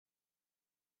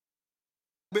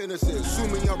Businesses,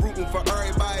 assuming I'm rooting for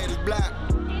everybody that's black.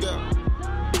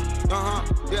 Yeah.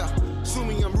 Yeah.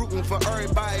 Assuming I'm rooting for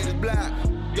everybody that's black.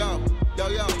 Yo.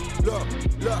 Look.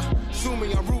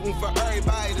 Assuming I'm rooting for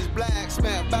everybody that's black.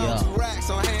 Smack about 2 racks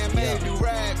on handmade new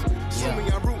rags. Assuming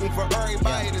I'm rooting for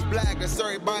everybody that's black. That's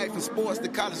everybody from sports to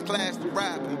college class to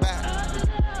rap and back.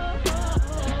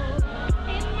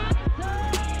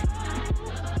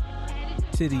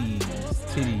 Titties,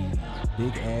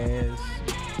 big ass,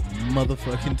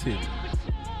 motherfucking titties.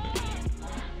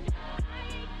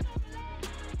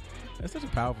 That's such a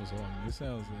powerful song. This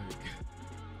sounds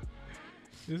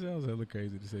hella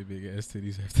crazy to say big ass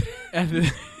titties after.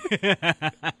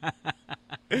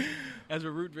 As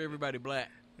we're rooting for everybody black.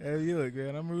 Yeah, look,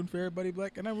 man, I'm rooting for everybody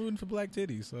black, and I'm rooting for black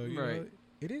titties. So you right. know,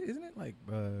 isn't it like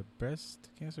breast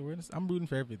cancer awareness? I'm rooting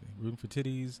for everything. Rooting for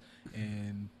titties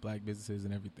and black businesses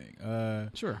and everything.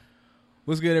 Sure.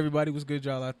 What's good, everybody? What's good,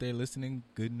 y'all out there listening?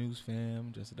 Good news,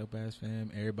 fam. Just a dope ass fam.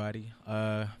 Everybody.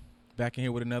 Back in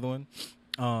here with another one.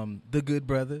 The good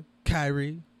brother,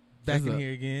 Kyrie, back in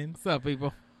here again. What's up,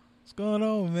 people? What's going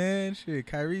on, man? Shit,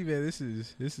 Kyrie, man. This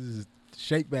is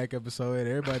Shake Back episode.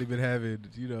 Everybody been having,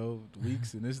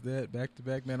 weeks and this, that, back to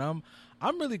back, man.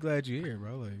 I'm really glad you're here,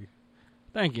 bro. Like,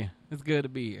 thank you. It's good to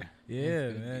be here. Yeah,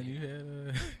 man.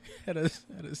 You had us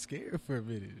scared for a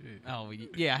minute. Oh,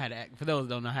 yeah. I had for those who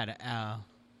don't know, I had a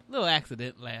little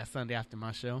accident last Sunday after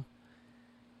my show.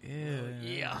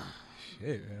 Yeah.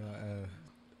 Shit, man.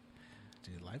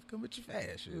 Did life come at you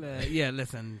fast? Yeah,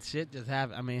 listen, shit just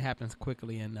happens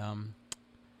quickly, and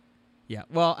yeah.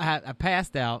 Well, I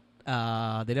passed out.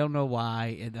 They don't know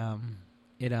why.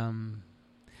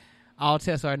 All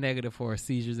tests are negative for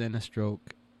seizures and a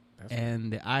stroke.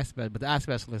 And the eye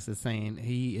specialist is saying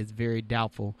he is very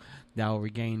doubtful that I will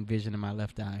regain vision in my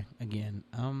left eye again.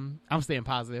 I'm staying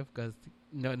positive because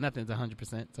nothing's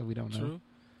 100%, so we don't know. True.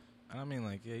 I mean,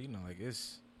 like, yeah,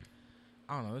 it's,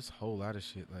 I don't know, it's a whole lot of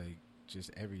shit, like,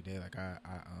 just every day. Like, I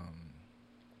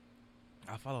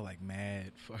follow, like,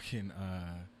 mad fucking,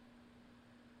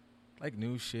 like,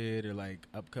 new shit or, like,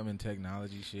 upcoming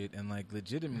technology shit. And, like,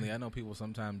 legitimately, I know people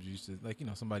sometimes used to, like,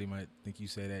 somebody might think you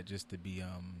say that just to be,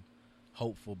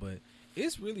 hopeful, but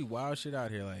it's really wild shit out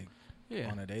here, like,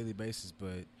 on a daily basis.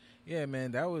 But yeah,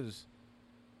 man, that was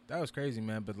crazy,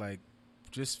 man. But like,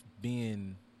 just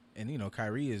being, and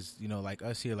Kyrie is, like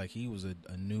us here, like he was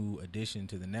a new addition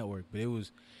to the network, but it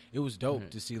was dope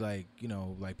to see, like,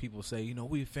 like people say,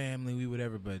 we family, we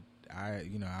whatever, but I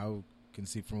can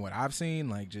see from what I've seen,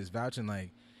 like, just vouching,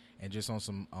 like, and just on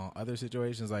some other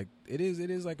situations, like, it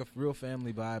is like a real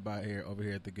family vibe out here, over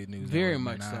here at the Good News. Very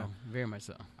much so. Very much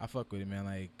so. I fuck with it, man.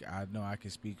 Like, I know I can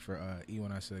speak for E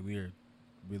when I say we are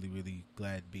really, really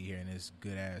glad to be here, and there's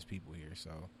good ass people here.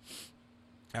 So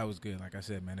that was good. Like I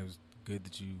said, man, it was good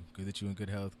that you in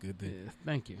good health. Good that. Yeah,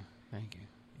 thank you.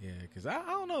 Yeah, because I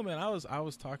don't know, man. I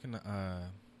was talking to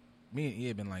me and E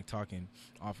had been, like, talking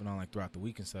off and on, like, throughout the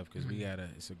week and stuff, because we had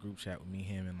it's a group chat with me,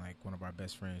 him, and, like, one of our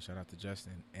best friends. Shout out to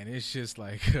Justin. And it's just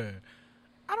like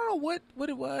I don't know what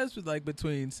it was with, like,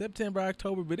 between September,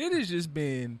 October, but it has just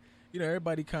been,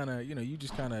 everybody kind of, you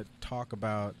just kind of talk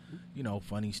about,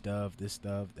 funny stuff, this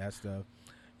stuff, that stuff.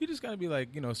 You just gotta be like,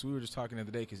 so we were just talking the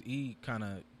other day, because E kind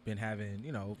of been having,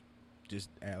 just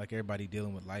like everybody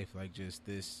dealing with life, like, just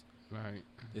this. Right.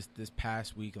 This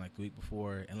past week, and like the week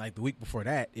before, and like the week before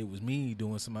that, it was me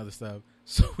doing some other stuff.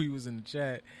 So we was in the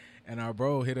chat, and our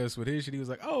bro hit us with his shit. He was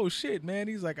like, "Oh shit, man!"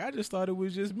 He's like, "I just thought it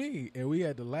was just me," and we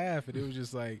had to laugh. And it was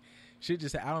just like, shit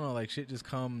just, I don't know, like, shit just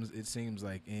comes, it seems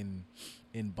like, in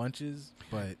bunches.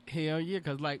 But hell yeah,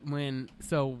 because like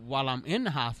while I'm in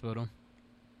the hospital,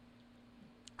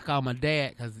 I call my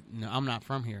dad, because I'm not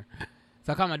from here,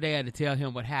 so I call my dad to tell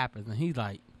him what happens, and he's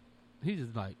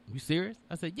just like, "You serious?"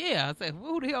 I said, "Yeah." I said,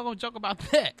 "Who the hell gonna joke about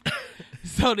that?"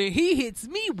 So then he hits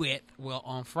me with, "Well,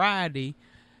 on Friday,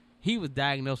 he was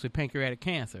diagnosed with pancreatic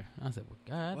cancer." I said, "Well,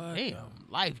 God damn,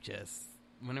 life just,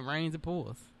 when it rains, it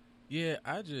pours." Yeah,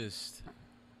 I just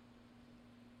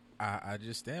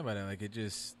stand by that. Like, it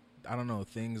just, I don't know,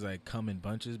 things like come in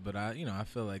bunches, but I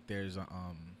feel like there's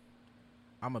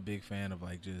I'm a big fan of,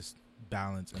 like, just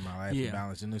balance in my life and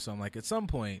balance and do something. Like, at some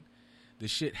point, the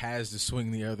shit has to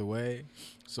swing the other way.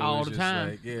 So all it's the just time.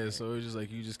 like, yeah, so it's just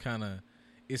like, you just kind of,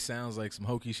 it sounds like some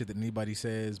hokey shit that anybody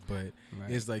says, but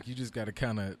it's like, you just got to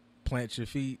kind of plant your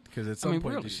feet, because at some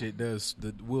point, really, the shit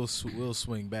will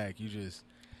swing back. You just,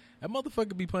 that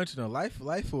motherfucker be punching on life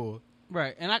will.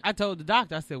 Right. And I told the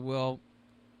doctor, I said, well,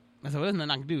 there's nothing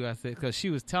I can do. I said, because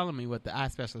she was telling me what the eye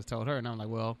specialist told her, and I'm like,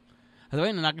 well, I said,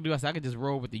 ain't nothing I can do. I said, I could just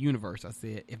roll with the universe. I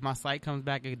said, if my sight comes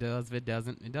back, it does. If it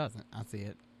doesn't, it doesn't. I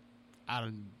said,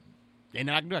 ain't nothing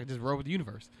I can do. I can just roll with the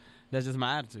universe. That's just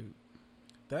my attitude.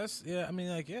 That's I mean,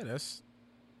 like, yeah, that's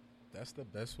the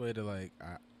best way to like.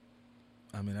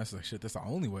 I mean, that's like shit. That's the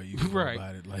only way you can go Right.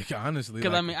 about it. Like, honestly,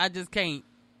 Because like, I mean, I just can't.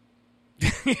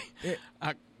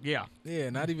 Yeah.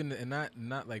 yeah, not even and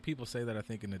not like people say that. I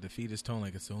think in a defeatist tone,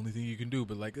 like it's the only thing you can do.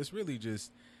 But like, it's really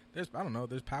just there's I don't know.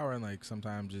 There's power in like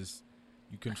sometimes just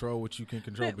you control what you can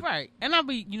control. But Right. And I'll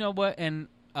be, you know what? And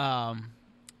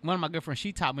one of my good friends,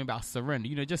 she taught me about surrender.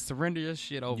 You know, just surrender your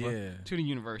shit over Yeah. to the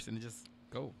universe and just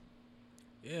go.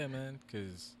 yeah, man,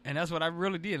 because And that's what I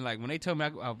really did. Like when they told me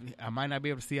I might not be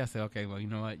able to see, I said, okay, well, you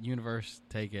know what? Universe,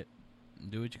 take it.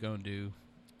 Do what you're going to do.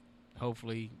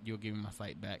 Hopefully you'll give me my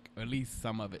sight back, or at least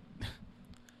some of it.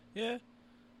 yeah,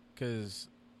 because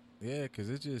it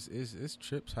just it's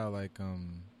trips how like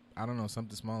I don't know,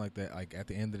 something small like that. Like at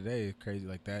the end of the day, it's crazy.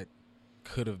 Like that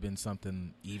could have been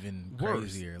something even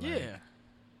crazier. Like,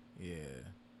 yeah.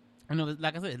 I know,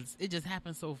 like I said, it just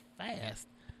happened so fast.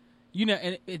 You know,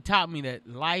 and it taught me that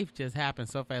life just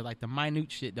happens so fast. Like the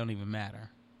minute shit don't even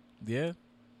matter. Yeah.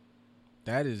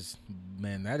 That is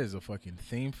a fucking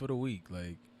theme for the week.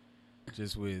 Like,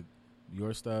 just with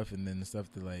your stuff and then the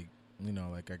stuff that, like, you know,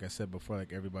 like I said before,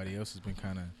 like everybody else has been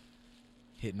kind of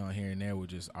hitting on here and there with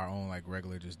just our own, like,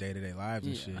 regular, just day-to-day lives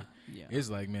and shit. Yeah. It's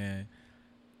like, man,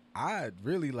 I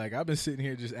really, like, I've been sitting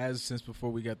here just since before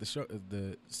we got started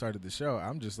the show.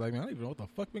 I'm just like, man, I don't even know what the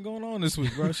fuck been going on this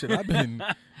week, bro. Shit, I've been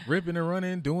ripping and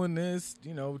running, doing this,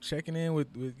 you know, checking in with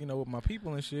you know, with my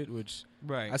people and shit, which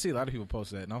Right. I see a lot of people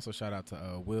post that. And also shout out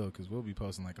to Will, because Will be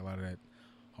posting, like, a lot of that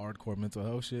hardcore mental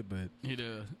health shit, but He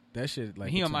does. that shit, like,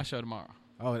 He on my show tomorrow.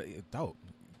 oh, dope.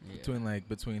 Yeah.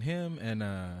 Between him and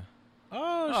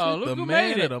Oh, shit, look the who man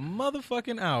made of it. the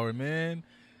motherfucking hour, man.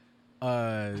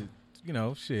 You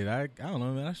know, shit, I don't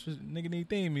know, man. Nigga need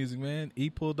theme music, man. E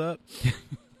pulled up.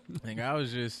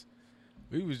 And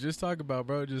we was just talking about,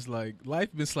 bro, just like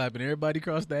life been slapping everybody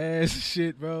across the ass and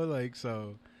shit, bro. Like,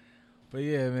 so, but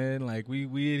yeah, man, like we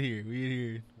in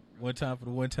here. One time for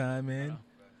the one time, man.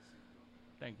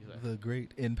 Thank you, sir. The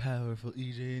great and powerful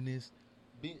EJ in this.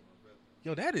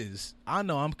 Yo, I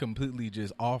know I'm completely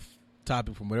just off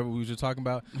topic from whatever we was just talking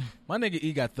about. My nigga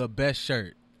E got the best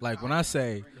shirt. Like, when I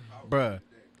say, bruh,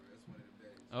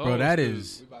 bro, that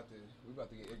is. We about to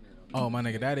get ignorant on this. Oh, my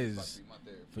nigga, that It's about is. to be my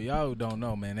therapy. For y'all who don't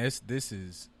know, man, this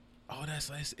is. Oh,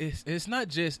 it's not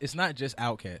just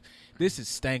Outkast. This is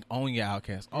Stank on your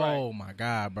Outkast. Oh my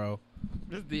god, bro.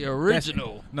 This is the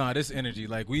original. No, this energy.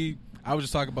 Like I was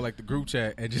just talking about like the group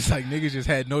chat and just like niggas just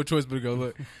had no choice but to go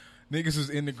look. Niggas was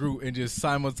in the group and just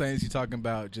simultaneously talking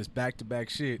about just back to back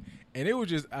shit, and it was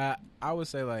just I would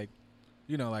say like,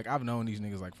 you know, like I've known these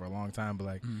niggas like for a long time, but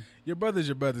like your brothers,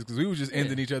 because we was just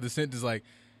ending each other's sentences like.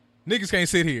 Niggas can't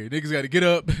sit here. Niggas got to get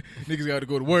up. Niggas got to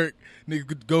go to work. Niggas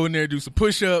could go in there, do some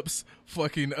push-ups,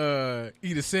 fucking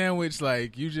eat a sandwich.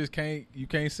 Like, you just can't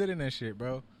sit in that shit,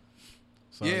 bro.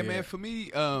 So, yeah, man, for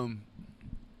me, can't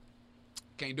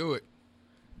do it.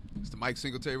 It's the Mike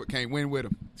Singletary. Can't win with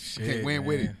him. Shit, Can't win man.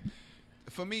 with it.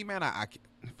 For me, man, I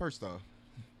first off,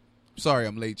 sorry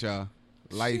I'm late, y'all.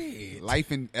 Life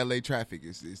in LA traffic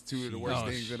is two of the worst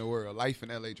things in the world. Life in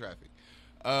LA traffic.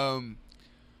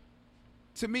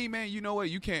 To me, man, you know what?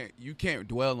 You can't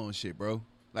dwell on shit, bro.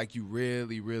 Like you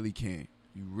really, really can't.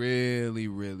 You really,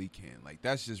 really can. Like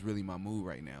that's just really my mood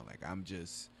right now. Like I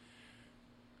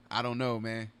don't know,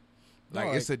 man.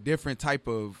 Like it's a different type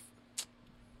of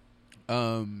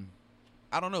I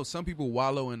don't know. Some people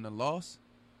wallow in the loss.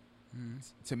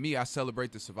 To me, I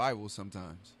celebrate the survival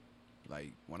sometimes.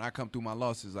 Like when I come through my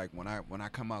losses, like when I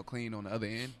come out clean on the other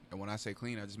end, and when I say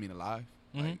clean, I just mean alive.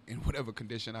 Like in whatever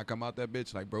condition I come out that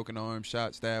bitch, like broken arm,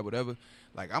 shot, stab, whatever.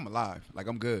 Like I'm alive. Like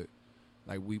I'm good.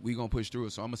 Like we gonna push through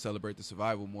it. So I'm gonna celebrate the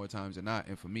survival more times than not.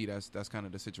 And for me, that's kind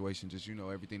of the situation. Just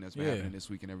everything that's been happening this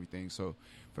week and everything. So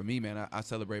for me, man, I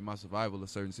celebrate my survival of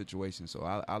certain situations. So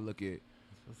I look at.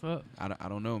 What's up? I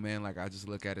don't know, man. Like I just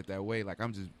look at it that way. Like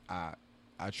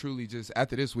I truly just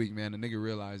after this week, man, the nigga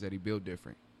realized that he built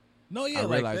different. No, yeah, I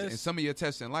like realize, this. and some of your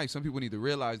tests in life, some people need to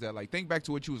realize that. Like, think back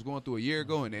to what you was going through a year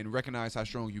ago, and recognize how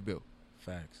strong you built.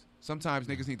 Facts. Sometimes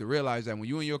niggas need to realize that when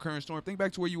you in your current storm, think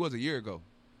back to where you was a year ago.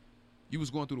 You was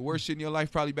going through the worst shit in your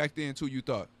life probably back then too. You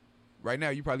thought. Right now,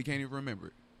 you probably can't even remember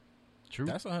it. True.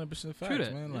 That's 100% facts,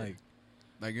 that, man. yeah.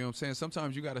 Like, you know what I'm saying?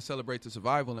 Sometimes you got to celebrate the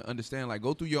survival and understand, like,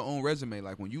 go through your own resume.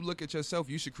 Like, when you look at yourself,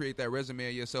 you should create that resume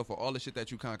of yourself for all the shit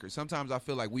that you conquered. Sometimes I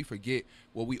feel like we forget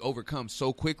what we overcome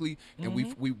so quickly, and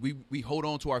we hold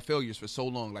on to our failures for so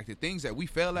long. Like, the things that we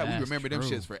fail at, we That's remember them true.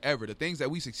 shits forever. The things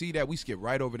that we succeed at, we skip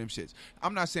right over them shits.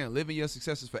 I'm not saying living your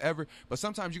successes forever, but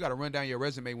sometimes you got to run down your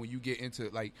resume when you get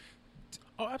into, like,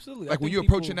 Oh, absolutely. like when you're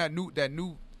approaching that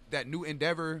new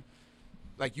endeavor.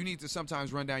 Like, you need to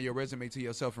sometimes run down your resume to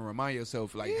yourself and remind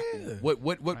yourself, like, Yeah. what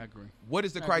I agree. what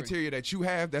is the criteria that you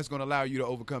have that's going to allow you to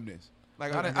overcome this?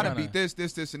 Like, I done beat this,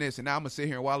 and this, and now I'm gonna sit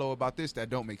here and wallow about this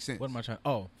that don't make sense. What am I trying?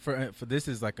 Oh, for this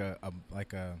is like a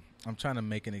I'm trying to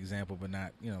make an example, but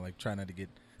not like try not to get.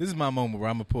 This is my moment where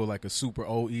I'm gonna pull like a super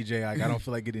old EJ. Like I don't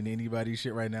feel like getting into anybody's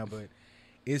shit right now, but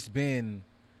it's been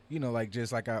like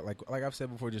just like I've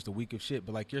said before, just a week of shit.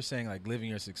 But like you're saying, like living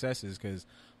your successes, because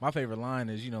my favorite line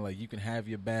is like you can have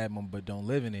your bad moment, but don't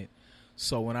live in it.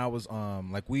 So when I was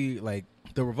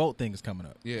the Revolt thing is coming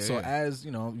up. Yeah. So as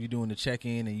you doing the check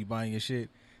in and you buying your shit,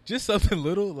 just something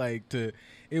little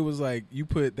it was like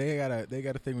they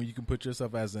got a thing where you can put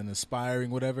yourself as an aspiring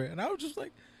whatever, and I was just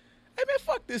like, hey man,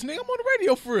 fuck this nigga, I'm on the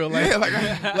radio for real.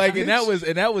 Like, and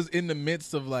that was in the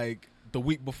midst of like the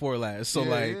week before last. So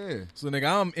so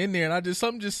nigga, I'm in there and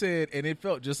something just said, and it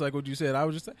felt just like what you said. I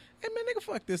was just like, hey man, nigga,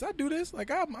 fuck this. I do this.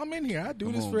 Like I'm in here. I do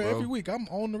this for every week. I'm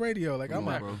on the radio. Like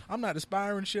I'm not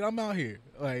aspiring shit. I'm out here.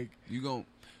 Like you gon'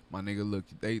 my nigga, look,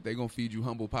 they gonna feed you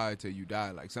humble pie till you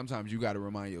die. Like sometimes you gotta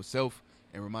remind yourself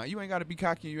and you ain't gotta be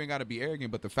cocky, you ain't gotta be arrogant,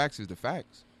 but the facts is the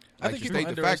facts. Like, I think to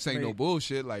state the facts ain't no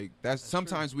bullshit. Like that's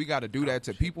sometimes we gotta do that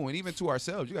to people and even to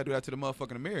ourselves. You gotta do that to the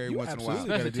motherfucker in the mirror every once in a while. You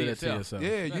gotta do that to yourself.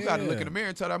 Yeah, you gotta look in the mirror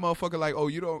and tell that motherfucker like, oh,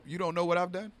 you don't know what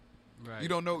I've done. Right. You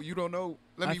don't know.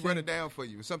 Let me run it down for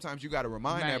you. Sometimes you got to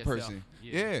remind that yourself. person.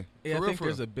 Yeah. I think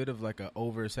there's a bit of like a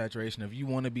oversaturation of you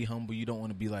want to be humble, you don't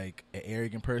want to be like an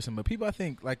arrogant person. But people, I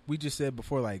think, like we just said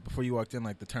before, like before you walked in,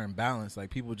 like the term balance, like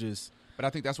people just. But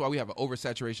I think that's why we have an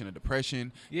oversaturation of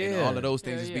depression and all of those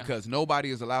things is because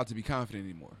nobody is allowed to be confident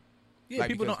anymore. Yeah,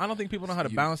 like, I don't think people know how to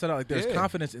balance that out. Like there's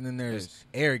confidence and then there's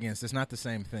arrogance. It's not the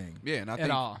same thing. Yeah, and I At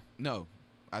think all. no.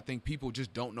 I think people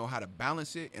just don't know how to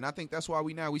balance it, and I think that's why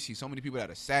we see so many people that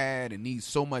are sad and need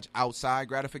so much outside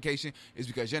gratification is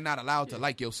because you're not allowed to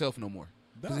like yourself no more.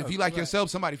 Because if you like yourself,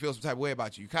 somebody feels some type of way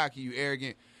about you. You cocky, you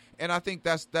arrogant, and I think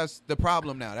that's the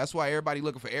problem now. That's why everybody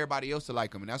looking for everybody else to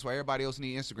like them, and that's why everybody else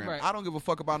need Instagram. Right. I don't give a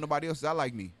fuck about nobody else. I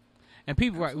like me. And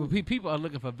people are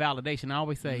looking for validation. I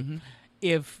always say,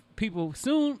 if people,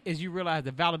 soon as you realize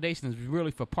that validation is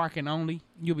really for parking only,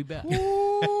 you'll be better.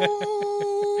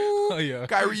 Oh, yeah.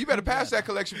 Kyrie, you better pass that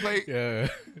collection plate. Yeah.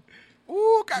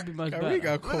 Ooh, Kyrie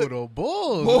got Kodo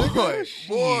Bulls.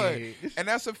 Boy. And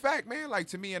that's a fact, man. Like,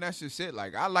 to me, and that's just it.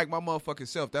 Like, I like my motherfucking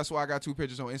self. That's why I got 2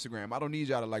 pictures on Instagram. I don't need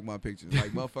y'all to like my pictures.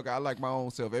 Like, motherfucker, I like my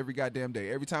own self every goddamn day.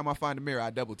 Every time I find a mirror, I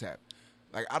double tap.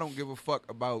 Like, I don't give a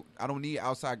fuck about, I don't need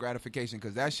outside gratification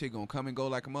because that shit gonna come and go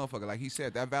like a motherfucker. Like he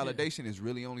said, that validation is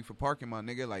really only for parking, my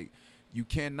nigga. Like, you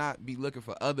cannot be looking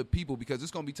for other people because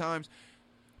it's gonna be times,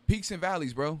 peaks and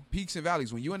valleys, bro. Peaks and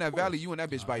valleys. When you in that valley, you in that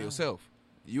bitch by yourself.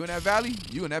 You in that valley,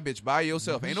 you in that bitch by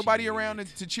yourself. Ain't nobody around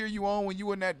to cheer you on when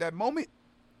you in that moment.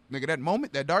 Nigga, that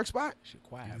moment, that dark spot. Shit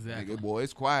quiet. Exactly. Nigga, boy,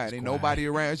 it's quiet. Ain't quiet. nobody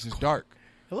around. It's just dark.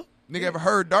 Hello? Nigga, ever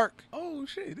heard dark? Oh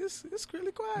shit, it's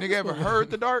really quiet. Nigga, ever heard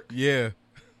the dark? Yeah.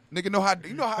 Nigga,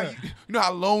 you know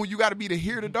how alone you got to be to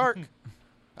hear the dark?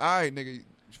 All right, nigga,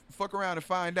 fuck around and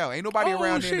find out. Ain't nobody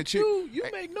around there to cheer. You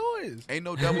make noise. Ain't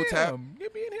no double tap. You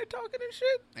be in here talking and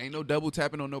shit. Ain't no double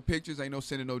tapping on no pictures. Ain't no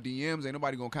sending no DMs. Ain't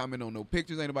nobody gonna comment on no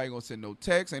pictures. Ain't nobody gonna send no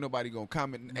texts. Ain't nobody gonna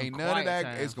comment. Ain't none of that.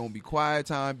 Time. It's gonna be quiet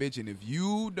time, bitch. And if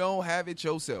you don't have it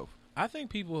yourself, I think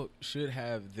people should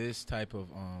have this type of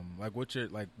like what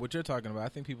you're talking about. I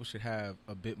think people should have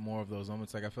a bit more of those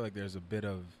moments. Like I feel like there's a bit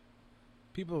of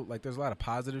people, like there's a lot of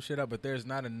positive shit up, but there's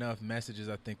not enough messages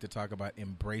I think to talk about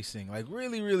embracing, like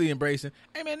really, really embracing.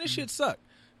 Hey man, this shit sucked.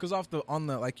 Because on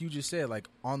the like you just said, like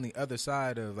on the other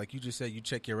side of, like you just said, you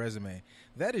check your resume.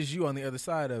 That is you on the other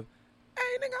side of, hey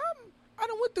nigga, I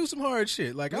done went through some hard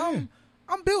shit. Like I'm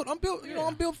built. You know,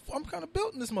 I'm kind of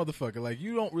built in this motherfucker. Like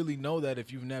you don't really know that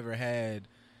if you've never had.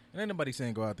 And ain't nobody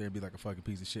saying go out there and be like a fucking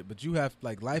piece of shit. But you have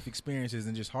like life experiences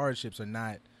and just hardships are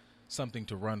not something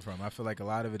to run from. I feel like a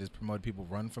lot of it is promoted. People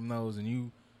run from those, and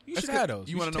you should have those.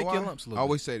 You want to know take why? your lumps a I little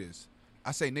always say this.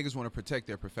 I say niggas want to protect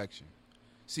their perfection.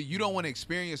 See, you don't want to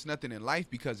experience nothing in life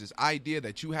because this idea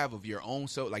that you have of your own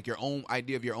self, like your own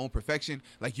idea of your own perfection,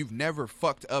 like you've never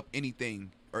fucked up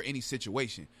anything or any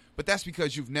situation. But that's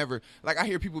because you've never, like I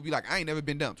hear people be like, I ain't never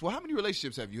been dumped. Well, how many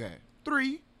relationships have you had?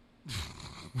 3.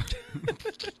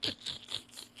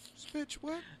 Bitch,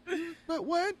 what? But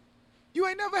what? You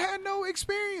ain't never had no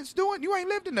experience doing, you ain't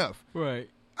lived enough. Right.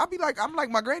 I'm like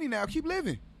my granny now, keep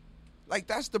living. Like,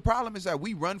 that's the problem, is that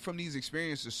we run from these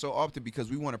experiences so often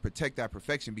because we want to protect that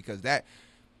perfection, because that,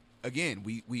 again,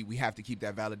 we have to keep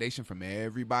that validation from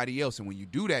everybody else. And when you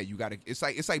do that, you got to, it's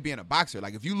like being a boxer.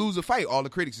 Like, if you lose a fight, all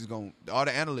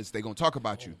the analysts, they going to talk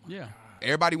about you. Yeah.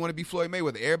 Everybody want to be Floyd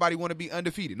Mayweather. Everybody want to be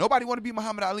undefeated. Nobody want to be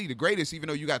Muhammad Ali, the greatest, even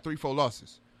though you got 3-4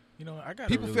 losses. You know, I got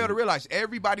People fail to realize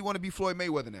everybody want to be Floyd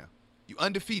Mayweather now. You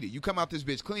undefeated. You come out this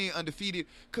bitch clean, undefeated,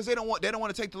 because they don't want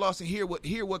to take the loss and hear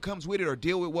what comes with it or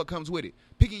deal with what comes with it.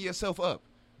 Picking yourself up.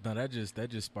 No, that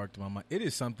just sparked my mind. It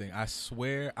is something. I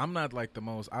swear, I'm not like the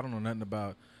most. I don't know nothing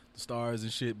about the stars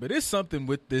and shit, but it's something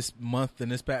with this month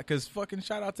and this pack. Because fucking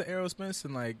shout out to Errol Spence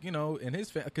and like, you know, and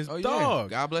his family. Because dog,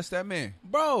 God bless that man,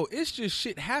 bro. It's just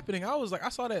shit happening. I was like, I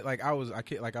saw that. Like I was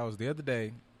the other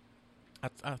day.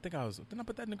 I think I was. Didn't I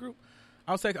put that in the group?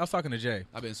 I was talking to Jay.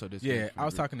 I've been so disappointed. Yeah, I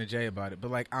was talking to Jay about it.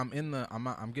 But like, I'm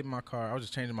getting my car. I was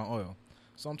just changing my oil.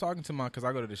 So I'm talking to because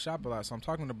I go to the shop a lot. So I'm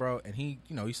talking to bro, and he,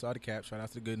 you know, he saw the cap. Shout out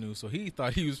to the good news. So he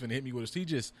thought he was finna hit me with it. So he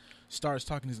just starts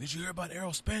talking. He's like, "Did you hear about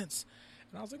Errol Spence?"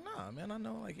 And I was like, "Nah, man. I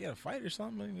know like he had a fight or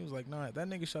something." And he was like, "Nah, that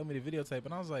nigga showed me the videotape."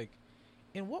 And I was like,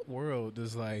 "In what world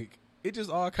does like?" It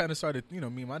just all kind of started, you know,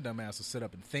 me and my dumb ass would sit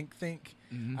up and think.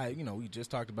 Mm-hmm. You know, we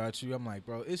just talked about you. I'm like,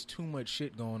 bro, it's too much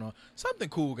shit going on. Something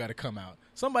cool got to come out.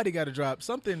 Somebody got to drop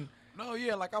something. No,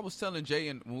 yeah, like I was telling Jay,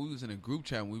 and when we was in a group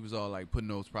chat, when we was all like putting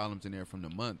those problems in there from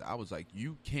the month, I was like,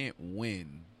 you can't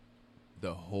win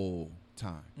the whole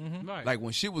time. Mm-hmm. Right. Like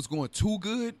when shit was going too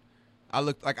good, I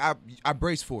looked like I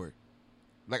braced for it.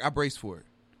 Like I braced for it.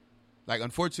 Like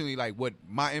unfortunately, like what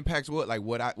my impacts was, like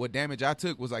what damage I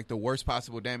took was like the worst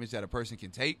possible damage that a person can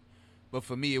take. But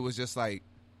for me, it was just like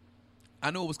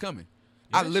I knew it was coming.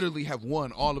 Yeah, I literally have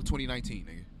won all of 2019,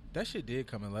 nigga. That shit did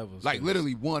come in levels. Like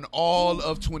literally won all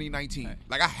of 2019. Right.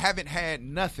 Like I haven't had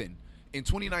nothing in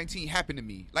 2019 happen to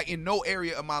me. Like in no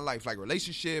area of my life, like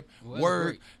relationship,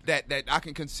 work, that I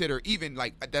can consider even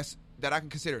like that I can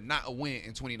consider not a win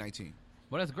in 2019.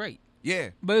 Well, that's great. Yeah.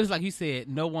 But it's like you said,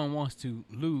 no one wants to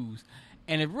lose,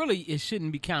 and it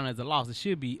shouldn't be counted as a loss. It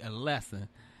should be a lesson,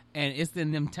 and it's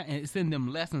in them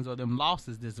lessons or them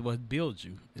losses that's what builds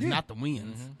you. It's not the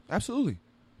wins. Mm-hmm. Absolutely.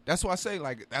 That's why I say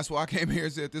like that's why I came here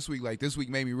and said this week. Like this week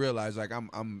made me realize like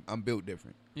I'm built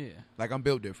different. Yeah. Like I'm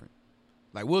built different.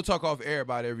 Like we'll talk off air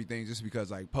about everything just because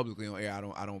like publicly on air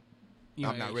I'm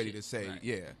not ready to say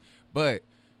But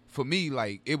for me,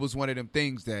 like it was one of them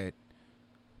things that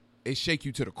it shake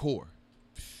you to the core,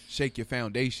 shake your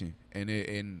foundation,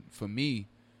 and for me,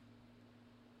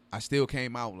 I still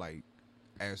came out like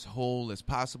as whole as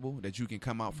possible that you can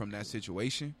come out from that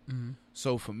situation. Mm-hmm.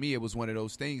 So for me, it was one of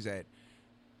those things that,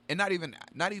 and not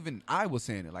even I was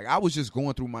saying it. Like I was just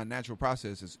going through my natural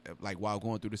processes, like while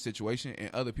going through the situation,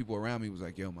 and other people around me was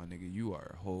like, "Yo, my nigga, you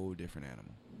are a whole different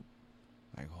animal."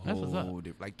 Like whole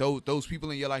different. Like those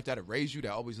people in your life that have raised you,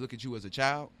 that always look at you as a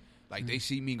child. Like they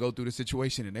see me go through the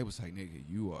situation and they was like, "Nigga,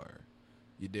 you're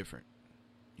different.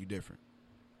 You different."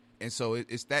 And so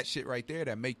it's that shit right there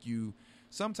that make you.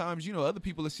 Sometimes, you know, other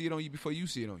people will see it on you before you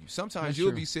see it on you. Sometimes That's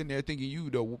you'll true. be sitting there thinking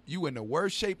you in the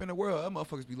worst shape in the world. Other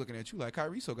motherfuckers be looking at you like,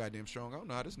 Kyrie so goddamn strong. I don't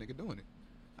know how this nigga doing it.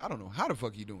 I don't know how the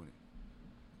fuck he doing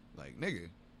it. Like, nigga,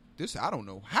 this, I don't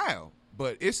know how.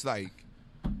 But it's like,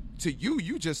 to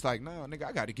you just like, nah, nigga,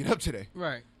 I got to get up today.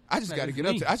 Right. I just Like, got to it's get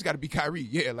up me. today. I just got to be Kyrie.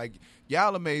 Yeah, like,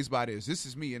 y'all amazed by this. This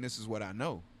is me and this is what I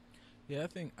know. Yeah,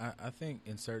 I think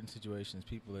in certain situations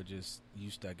people are just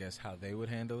used to, I guess, how they would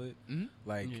handle it. Mm-hmm.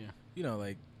 Like, Yeah. you know,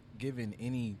 like given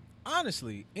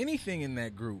honestly, anything in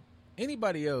that group,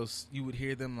 anybody else, you would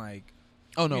hear them like,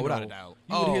 Oh, no, you without know, a doubt.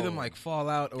 you would hear them like fall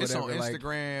out or It's whatever. on like,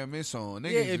 Instagram. It's on.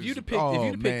 Niggas yeah, if you'd have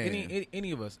picked, man.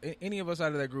 any of us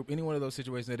out of that group, any one of those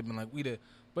situations, they'd have been like,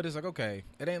 but it's like, okay,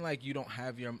 it ain't like you don't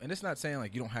have your, and it's not saying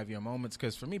like you don't have your moments,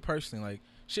 because for me personally, like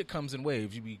shit comes in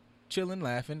waves. You be chilling,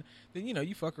 laughing, then you know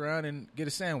you fuck around and get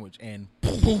a sandwich and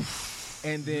poof,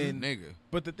 and then Nigga.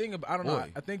 But the thing about, I don't know,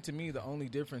 Boy. I think to me the only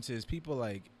difference is people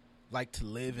like to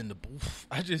live in the booth.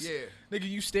 I just, Yeah. nigga,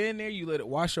 you stand there, you let it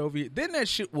wash over you, then that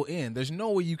shit will end. There's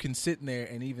no way you can sit in there,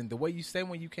 and even the way you stay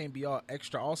when you can't be all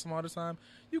extra awesome all the time,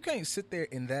 you can't sit there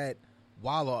in that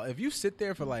wallow. If you sit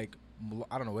there for like,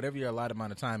 I don't know, whatever your allotted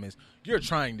amount of time is, you're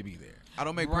trying to be there. I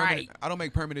don't make Right.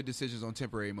 permanent decisions on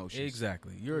temporary emotions.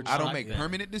 Exactly. You're I don't trying make to-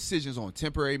 permanent decisions on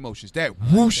temporary emotions. That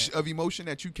whoosh of emotion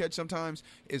that you catch sometimes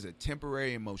is a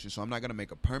temporary emotion. So I'm not going to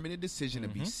make a permanent decision to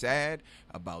be sad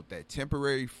about that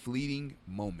temporary fleeting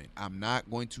moment. I'm not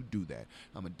going to do that.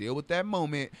 I'm going to deal with that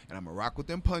moment, and I'm going to rock with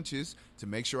them punches to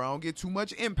make sure I don't get too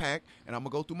much impact, and I'm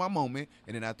going to go through my moment,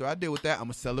 and then after I deal with that, I'm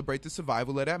going to celebrate the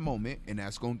survival of that moment, and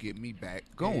that's going to get me back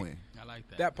going. I like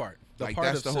that. that part. The Like part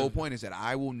that's of the whole civ- point, is that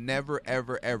I will never,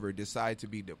 ever, ever decide to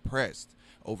be depressed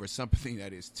over something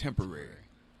that is temporary.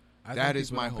 I That think is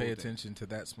people my don't pay whole thing. attention to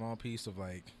that small piece of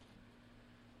like,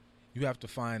 you have to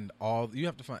find,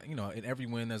 you know, in every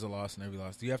win there's a loss, and every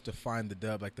loss you have to find the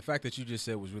dub. Like the fact that you just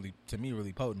said was really, to me,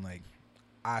 really potent. Like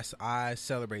I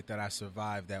celebrate that I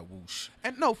survived that whoosh.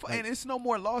 And and it's no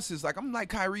more losses. Like, I'm like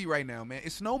Kyrie right now, man.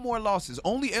 It's no more losses.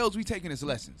 Only L's we taking as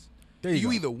lessons. There you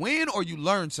go. either win or you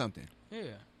learn something. Yeah.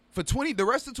 For the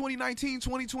rest of 2019,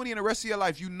 2020, and the rest of your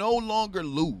life, you no longer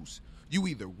lose. You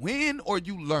either win or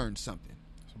you learn something.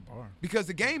 That's a bar. Because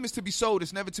the game is to be sold,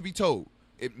 it's never to be told.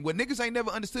 What niggas ain't never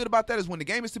understood about that is when the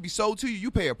game is to be sold to you,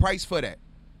 you pay a price for that.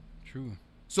 True.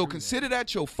 So consider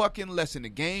that your fucking lesson, the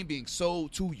game being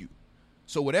sold to you.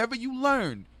 So whatever you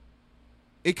learn,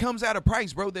 it comes at a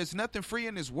price, bro. There's nothing free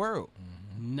in this world.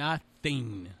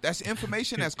 Nothing. That's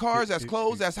information, that's cars, that's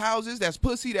clothes, that's houses, that's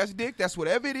pussy, that's dick, that's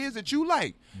whatever it is that you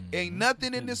like. Ain't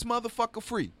nothing in this motherfucker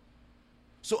free.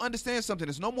 So understand something.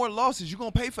 There's no more losses. You're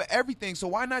gonna pay for everything. So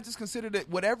why not just consider that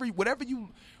whatever you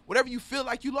feel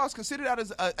like you lost, consider that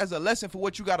as a lesson for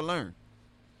what you gotta learn.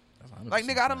 Like,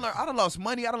 nigga, I done lost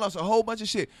money. I done lost a whole bunch of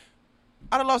shit.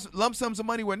 I done lost lump sums of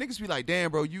money where niggas be like, damn,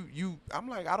 bro, I'm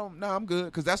like, I'm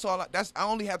good. Because I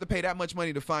only have to pay that much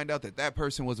money to find out that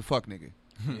person was a fuck nigga.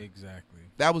 Exactly.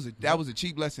 That was a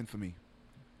cheap lesson for me.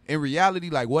 In reality,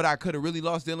 like, what I could have really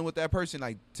lost dealing with that person,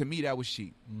 like, to me, that was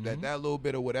cheap. That little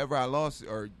bit of whatever I lost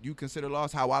or you consider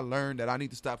lost, how I learned that I need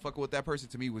to stop fucking with that person,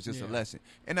 to me was just a lesson.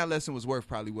 And that lesson was worth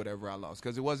probably whatever I lost.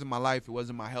 Because it wasn't my life, it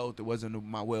wasn't my health, it wasn't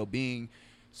my well-being.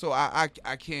 So I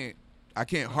can't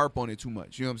harp on it too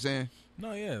much. You know what I'm saying?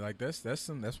 No, yeah, like that's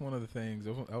one of the things.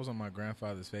 That was on my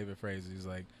grandfather's favorite phrase. He's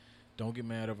like, "Don't get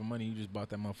mad over money. You just bought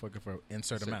that motherfucker for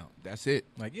insert amount." That's it.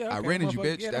 Like, yeah, okay, I rented you,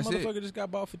 bitch. Yeah, that's that it. motherfucker just got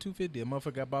bought for $250. A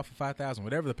motherfucker got bought for $5,000.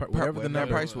 Whatever the that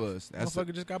price was. That's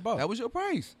motherfucker just got bought. That was your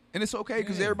price, and it's okay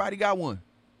because everybody got one.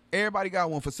 Everybody got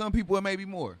one. For some people, it may be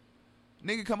more.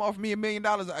 Nigga come off me $1 million.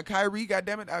 Kyrie,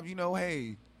 goddamn it,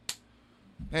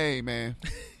 hey man,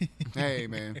 hey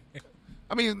man.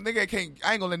 I mean, nigga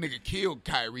I ain't gonna let nigga kill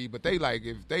Kyrie, but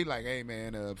if they like, hey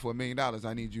man, for $1 million,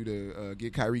 I need you to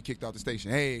get Kyrie kicked off the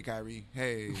station. Hey, Kyrie,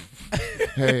 hey,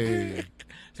 hey.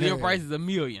 So your price is $1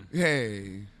 million.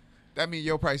 Hey, that means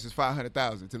your price is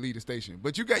 $500,000 to leave the station.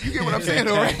 But you get what I'm saying,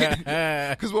 though,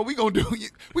 right? Because what we gonna do,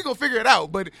 we gonna figure it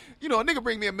out. But a nigga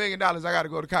bring me $1 million, I gotta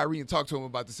go to Kyrie and talk to him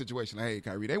about the situation. Like, hey,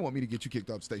 Kyrie, they want me to get you kicked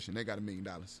off the station. They got $1 million.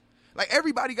 Like,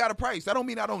 everybody got a price. That don't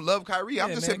mean I don't love Kyrie. I'm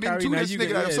just admitting to this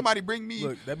nigga that if somebody bring me...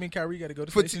 Look, that mean Kyrie got to go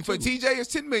to for station for too. TJ,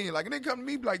 it's $10 million. Like, a nigga come to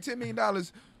me be like, $10 million,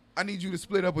 I need you to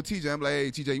split up with TJ. I'm like,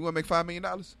 hey, TJ, you want to make $5 million?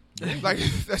 Like,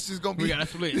 that's just going to be... We got to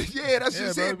split. Yeah, that's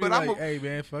just bro, it. But like, I'm hey,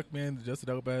 man, fuck, man, the Just a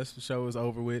Dope Ass show is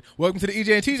over with. Welcome to the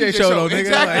EJ and TJ show, though, nigga.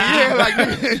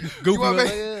 Exactly.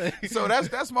 Goofy. So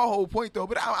that's my whole point, though.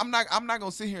 But I'm not going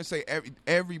to sit here and say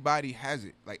everybody has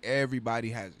it. Like,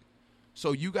 everybody has it.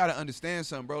 So you got to understand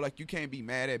something, bro. Like, you can't be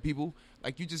mad at people.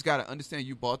 Like, you just got to understand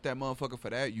you bought that motherfucker for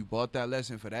that. You bought that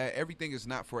lesson for that. Everything is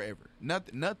not forever.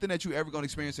 Nothing that you ever going to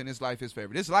experience in this life is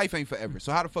forever. This life ain't forever.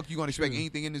 So how the fuck you going to expect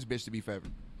anything in this bitch to be forever?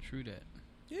 True that.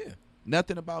 Yeah.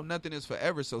 Nothing about nothing is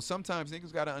forever. So sometimes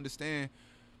niggas got to understand,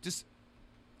 just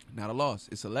not a loss.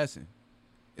 It's a lesson.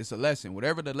 It's a lesson.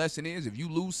 Whatever the lesson is, if you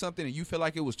lose something and you feel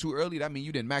like it was too early, that means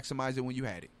you didn't maximize it when you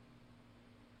had it.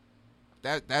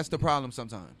 That's the problem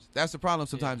sometimes. That's the problem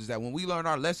sometimes is that when we learn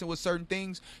our lesson with certain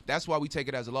things, that's why we take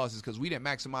it as a loss, is because we didn't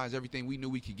maximize everything we knew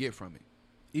we could get from it.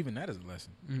 Even that is a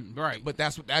lesson. Right. But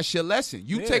that's your lesson.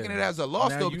 You taking it as a loss,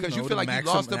 now though, because you know feel the like you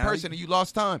lost a maximum- person and you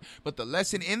lost time. But the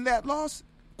lesson in that loss,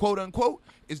 quote unquote,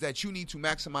 is that you need to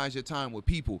maximize your time with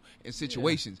people and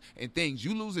situations and things.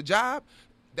 You lose a job,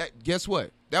 that guess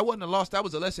what? That wasn't a loss. That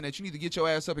was a lesson that you need to get your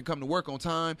ass up and come to work on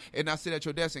time and not sit at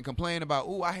your desk and complain about,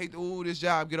 I hate this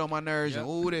job, get on my nerves, and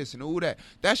this and that.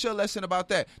 That's your lesson about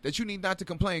that you need not to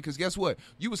complain, because guess what?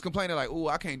 You was complaining like,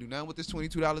 I can't do nothing with this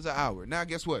 $22 an hour. Now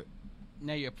guess what?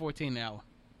 Now you're at $14 an hour.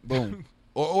 Boom.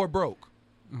 or broke.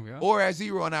 Yeah. Or at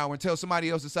 $0 an hour until somebody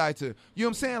else decide to, you know what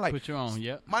I'm saying? Like, Put you on,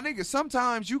 yep. My nigga,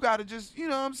 sometimes you got to just, you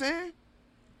know what I'm saying?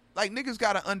 Like, niggas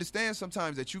got to understand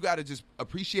sometimes that you got to just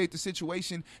appreciate the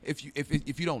situation. If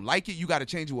you don't like it, you got to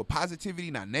change it with positivity,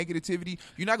 not negativity.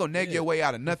 You're not going to neg your way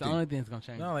out of That's nothing. the only thing that's going to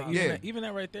change. No, like, even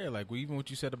that right there, like, even what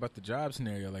you said about the job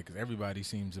scenario, like, 'cause everybody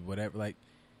seems to whatever, like,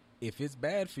 if it's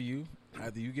bad for you,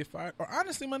 either you get fired, or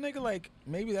honestly, my nigga, like,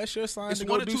 maybe that's your sign It's to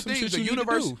one go of do two some things. shit The you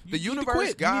universe- need to do. the You need to universe,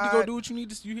 quit. You need to go God- do what you need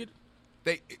to. You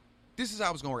hit. This is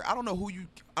how it's going to work. I don't know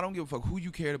I don't give a fuck who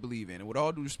you care to believe in. And with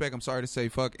all due respect, I'm sorry to say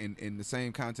fuck in the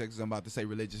same context as I'm about to say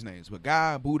religious names. But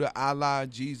God, Buddha, Allah,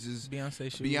 Jesus,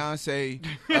 Beyonce,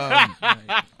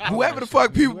 whoever the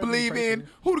fuck people believe in,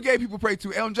 who the gay people pray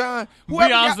to, Elton John,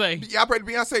 whoever. Beyonce. Y'all pray to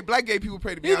Beyonce. Black gay people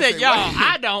pray to You Beyonce. said y'all, White-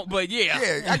 I don't, but yeah.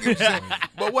 Yeah, I get what you're saying.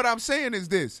 But what I'm saying is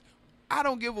this. I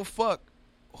don't give a fuck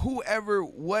whoever,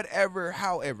 whatever,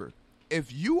 however.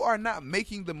 If you are not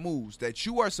making the moves that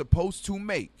you are supposed to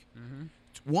make,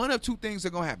 one of two things are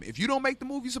gonna happen. If you don't make the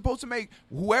move you're supposed to make,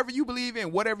 whoever you believe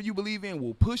in, whatever you believe in,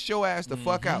 will push your ass the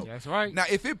fuck out. That's right. Now,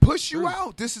 if it push you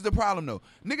out, this is the problem though.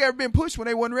 Nigga ever been pushed when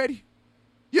they wasn't ready?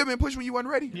 You ever been pushed when you wasn't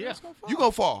ready? Yeah. You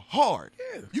gonna fall hard.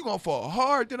 Yeah. You gonna fall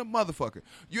hard than a motherfucker.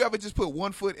 You ever just put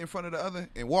one foot in front of the other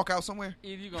and walk out somewhere?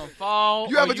 Either you gonna fall.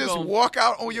 You or ever just walk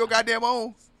out on your goddamn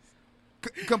own?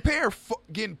 Compare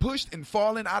getting pushed and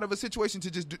falling out of a situation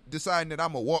to just deciding that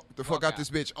I'm gonna walk the fuck out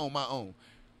this bitch on my own.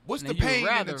 What's the pain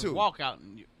in the two? Walk out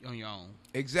on your own.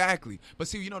 Exactly. But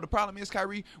see, the problem is,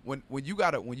 Kyrie, when you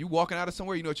walking out of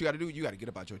somewhere, you know what you gotta do? You gotta get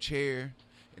up out your chair,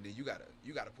 and then you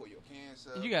gotta pull your pants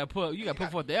up. You gotta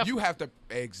put forth the effort. You have to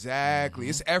exactly.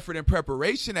 It's effort and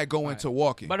preparation that go into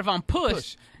walking. But if I'm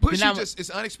pushed, it's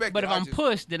unexpected. But if I'm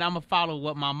pushed, then I'm gonna follow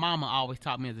what my mama always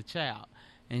taught me as a child.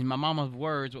 And my mama's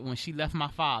words, when she left my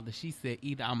father, she said,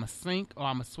 either I'm going to sink or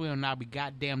I'm going to swim, and I'll be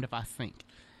goddamned if I sink.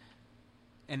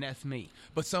 And that's me.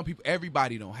 But some people,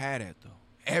 everybody don't have that, though.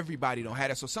 Everybody don't have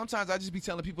that. So sometimes I just be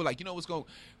telling people, like, what's going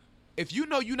if you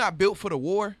know you're not built for the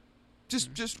war,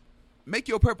 just make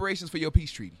your preparations for your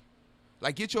peace treaty.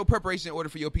 Like, get your preparation in order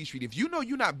for your peace treaty. If you know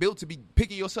you're not built to be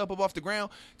picking yourself up off the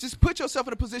ground, just put yourself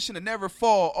in a position to never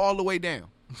fall all the way down.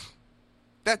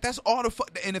 That's all the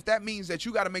fuck. And if that means that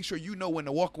you got to make sure you know when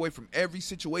to walk away from every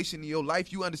situation in your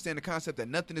life, you understand the concept that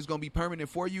nothing is going to be permanent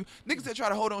for you. Niggas that try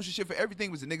to hold on to shit for everything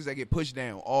was the niggas that get pushed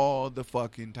down all the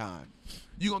fucking time.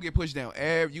 You going to get pushed down.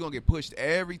 You going to get pushed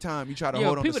every time you try to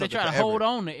hold on to something. People that try to hold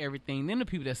on to everything, then the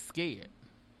people that's scared.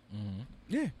 Mm-hmm.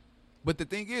 Yeah. But the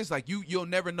thing is, like, you'll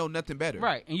never know nothing better.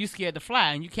 Right. And you scared to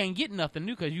fly, and you can't get nothing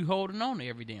new because you holding on to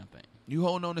every damn thing. You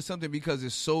holding on to something because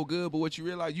it's so good, but what you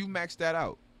realize, you maxed that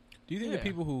out. Do you think the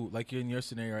people who, like in your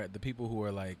scenario, the people who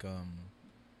are like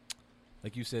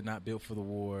you said, not built for the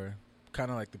war,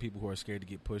 kind of like the people who are scared to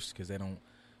get pushed because they don't,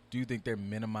 do you think they're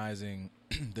minimizing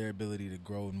their ability to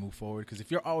grow and move forward? Because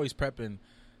if you're always prepping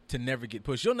to never get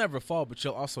pushed, you'll never fall, but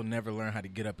you'll also never learn how to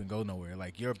get up and go nowhere.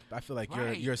 Like I feel like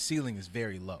your ceiling is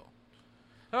very low.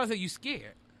 I was like, you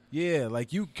scared. Yeah, like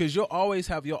because you'll always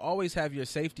have your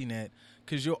safety net,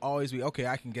 because you'll always be, okay,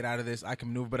 I can get out of this, I can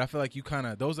maneuver. But I feel like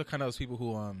those are kind of those people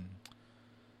who,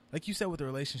 like you said with the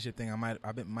relationship thing, I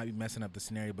might be messing up the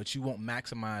scenario, but you won't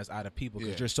maximize out of people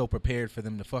because you're so prepared for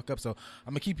them to fuck up. So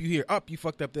I'm gonna keep you here. You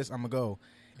fucked up this, I'm gonna go.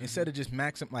 Instead of just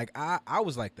like I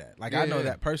was like that. Like I know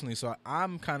that personally. So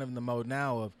I'm kind of in the mode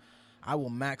now of I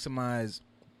will maximize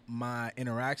my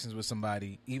interactions with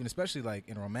somebody, even especially like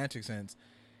in a romantic sense.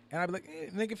 And I'd be like,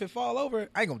 nigga, if it fall over,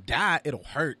 I ain't gonna die. It'll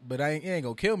hurt, but it ain't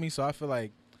gonna kill me. So I feel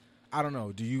like, I don't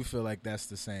know. Do you feel like that's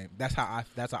the same? That's how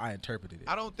I interpreted it.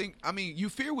 I don't think. I mean, you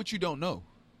fear what you don't know.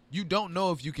 You don't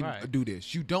know if you can do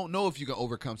this. You don't know if you can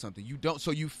overcome something. You don't.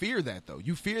 So you fear that though.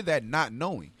 You fear that not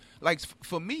knowing. Like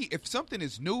for me, if something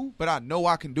is new, but I know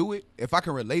I can do it, if I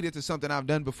can relate it to something I've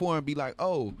done before and be like,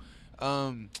 oh,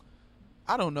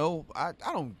 I don't know. I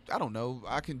don't know.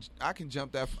 I can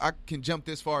jump that. I can jump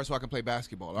this far so I can play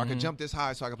basketball. Or I can jump this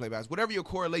high so I can play basketball. Whatever your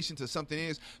correlation to something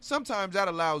is, sometimes that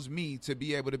allows me to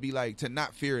be able to be like, to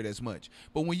not fear it as much.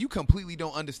 But when you completely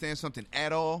don't understand something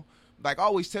at all, like I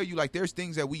always tell you, like there's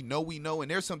things that we know,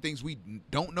 and there's some things we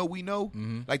don't know we know.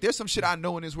 Mm-hmm. Like there's some shit I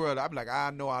know in this world. I'm like,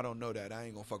 I know I don't know that. I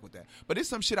ain't gonna fuck with that. But there's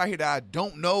some shit I hear that I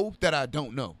don't know that I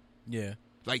don't know. Yeah.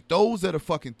 Like those are the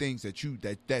fucking things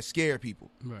that scare people.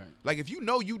 Right. Like if you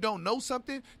know you don't know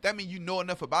something, that means you know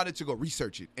enough about it to go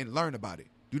research it and learn about it.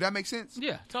 Do that make sense?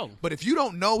 Yeah, totally. But if you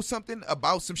don't know something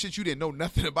about some shit you didn't know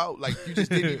nothing about, like you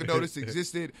just didn't even know this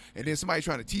existed, and then somebody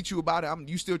trying to teach you about it,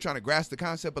 you still trying to grasp the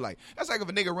concept. But like that's like if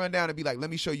a nigga run down and be like, "Let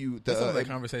me show you the." That's like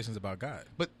conversations about God.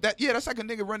 But that's like a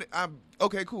nigga running.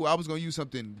 Okay, cool. I was gonna use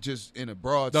something just in a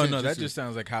broad sense. No, that just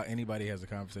sounds like how anybody has a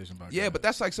conversation about God. Yeah, but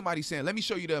that's like somebody saying, "Let me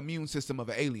show you the immune system of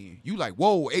an alien." You like,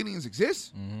 whoa, aliens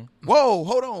exist? Mm-hmm. Whoa,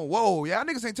 hold on, whoa, y'all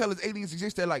niggas ain't tell us aliens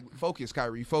exist. They're like, focus,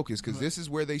 Kyrie, focus, because this is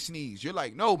where they sneeze. You're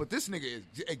like, no, but this nigga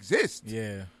exists.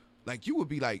 Yeah. Like you would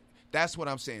be like, that's what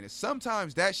I'm saying. Is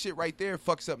sometimes that shit right there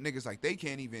fucks up niggas. Like they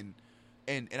can't even,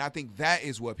 and I think that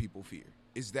is what people fear.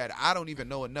 Is that I don't even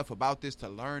know enough about this to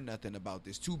learn nothing about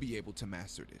this to be able to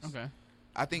master this. Okay.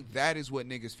 I think that is what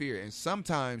niggas fear. And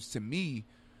sometimes to me,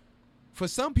 for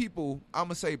some people, I'm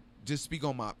gonna say, just speak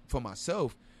for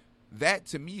myself, that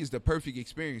to me is the perfect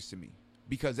experience to me,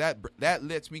 because that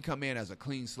lets me come in as a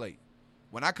clean slate.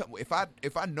 When I come, if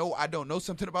I know I don't know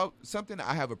something about something,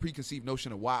 I have a preconceived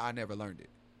notion of why I never learned it.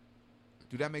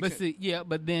 Do that make sense? See, yeah,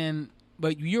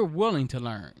 but you're willing to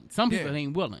learn. Some people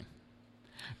ain't willing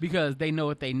because they know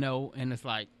what they know, and it's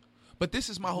like. But this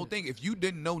is my whole thing. If you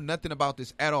didn't know nothing about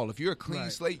this at all, if you're a clean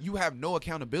slate, you have no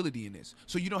accountability in this,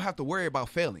 so you don't have to worry about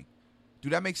failing. Do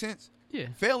that make sense? Yeah.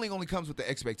 Failing only comes with the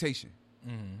expectation.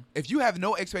 If you have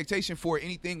no expectation for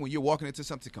anything when you're walking into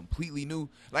something completely new,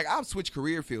 like I've switched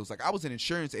career fields. Like I was an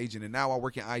insurance agent and now I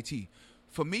work in IT.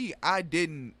 For me,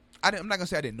 I'm not gonna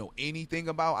say I didn't know anything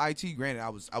about IT. Granted,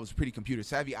 I was pretty computer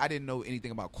savvy. I didn't know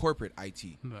anything about corporate IT.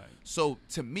 Right. So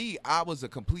to me, I was a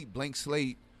complete blank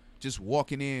slate, just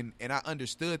walking in, and I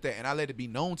understood that, and I let it be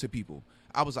known to people.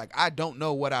 I was like, I don't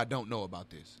know what I don't know about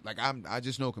this. Like I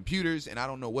just know computers, and I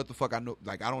don't know what the fuck I know.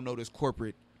 Like I don't know this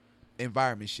corporate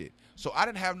environment shit. So I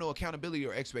didn't have no accountability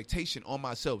or expectation on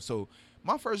myself. So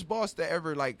my first boss that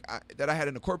ever that I had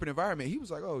in a corporate environment, he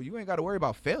was like, "Oh, you ain't got to worry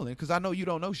about failing because I know you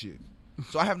don't know shit.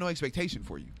 So I have no expectation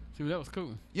for you." See, that was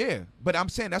cool. Yeah, but I'm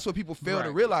saying that's what people fail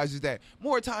to realize is that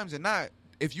more times than not,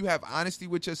 if you have honesty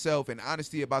with yourself and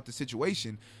honesty about the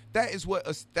situation, that's what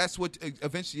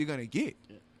eventually you're gonna get.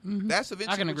 Mm-hmm. That's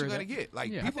eventually what you're gonna get.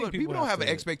 Like people don't have an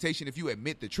expectation if you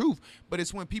admit the truth, but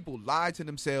it's when people lie to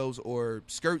themselves or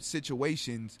skirt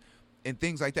situations and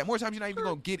things like that. More times you're not even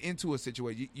gonna get into a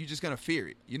situation. You're just gonna fear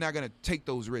it. You're not gonna take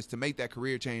those risks to make that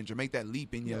career change or make that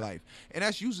leap in your life. And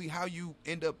that's usually how you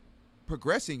end up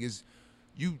progressing is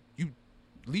you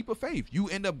leap of faith. You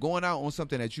end up going out on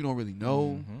something that you don't really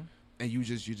know, and you're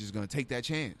just gonna take that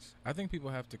chance. I think people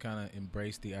have to kind of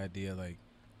embrace the idea. Like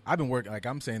I've been working. Like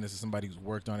I'm saying this as somebody who's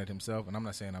worked on it himself, and I'm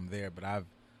not saying I'm there, but I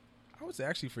would say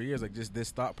actually for years, like just this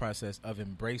thought process of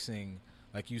embracing,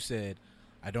 like you said,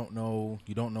 I don't know,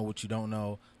 you don't know what you don't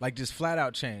know. Like just flat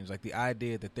out change. Like the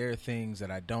idea that there are things that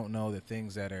I don't know, the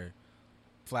things that are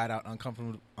flat out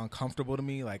uncomfortable to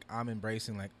me, like I'm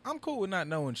embracing, like I'm cool with not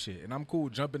knowing shit, and I'm cool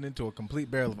jumping into a complete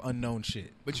barrel of unknown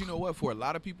shit. But you know what? For a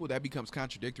lot of people, that becomes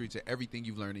contradictory to everything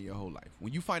you've learned in your whole life.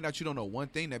 When you find out you don't know one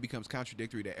thing, that becomes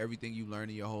contradictory to everything you learned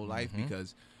in your whole life,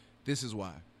 because this is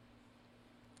why.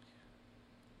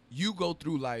 You go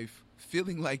through life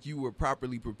feeling like you were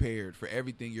properly prepared for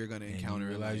everything you're going to encounter.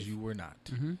 You in realize life. you were not.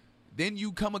 Then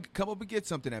you come up against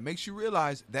something that makes you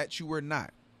realize that you were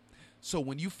not. So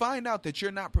when you find out that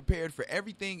you're not prepared for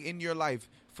everything in your life,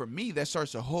 for me, that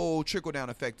starts a whole trickle-down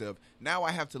effect of now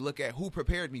I have to look at who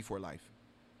prepared me for life.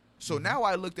 So now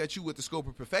I looked at you with the scope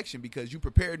of perfection because you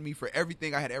prepared me for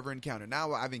everything I had ever encountered.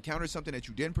 Now I've encountered something that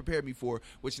you didn't prepare me for,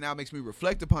 which now makes me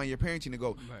reflect upon your parenting and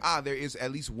go, there is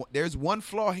at least there's one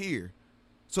flaw here.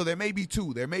 So there may be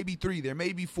 2, there may be 3, there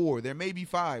may be 4, there may be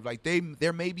 5. Like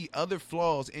there may be other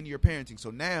flaws in your parenting.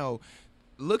 So now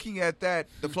looking at that,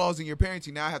 the flaws in your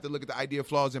parenting, now I have to look at the idea of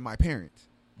flaws in my parents.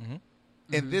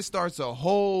 And this starts a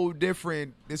whole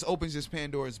different, this opens this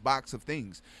Pandora's box of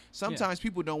things. Sometimes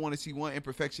people don't want to see one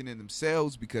imperfection in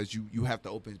themselves because you have to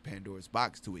open Pandora's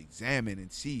box to examine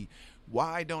and see,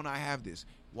 why don't I have this?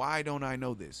 Why don't I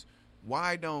know this?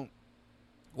 Why don't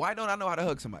I know how to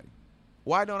hug somebody?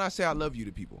 Why don't I say I love you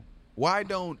to people? Why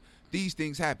don't these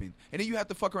things happen? And then you have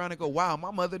to fuck around and go, wow,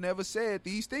 my mother never said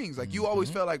these things. Like you always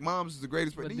felt like mom's is the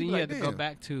greatest. But then you have to go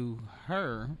back to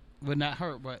her, well, not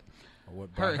her, but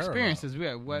her experiences.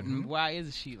 Why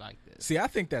is she like this? See, I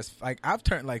think that's like I've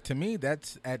turned like to me.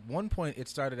 That's at one point it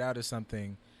started out as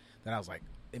something that I was like,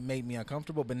 it made me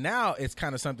uncomfortable, but now it's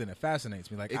kind of something that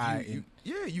fascinates me. Like I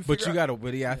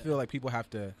feel like people have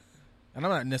to. And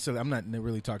I'm not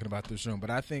really talking about this room, but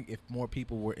I think if more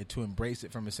people were to embrace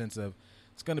it from a sense of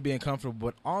it's going to be uncomfortable,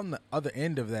 but on the other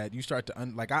end of that, you start to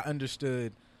I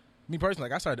understood, me personally,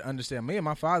 like I started to understand me and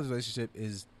my father's relationship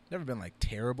is never been like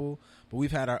terrible, but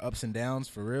we've had our ups and downs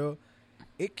for real.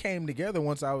 It came together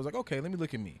once I was like, okay, let me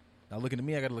look at me. Now looking at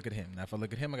me, I got to look at him. Now if I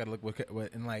look at him, I got to look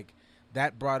what and like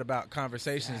that brought about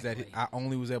conversations that I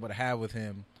only was able to have with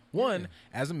him. One,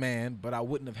 as a man, but I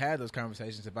wouldn't have had those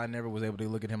conversations if I never was able to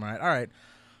look at him. All right,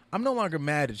 I'm no longer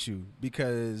mad at you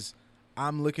because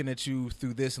I'm looking at you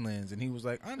through this lens. And he was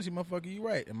like, honestly, motherfucker, you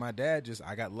right. And my dad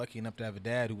I got lucky enough to have a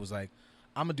dad who was like,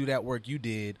 I'm going to do that work you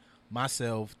did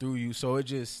myself through you. So it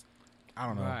just, I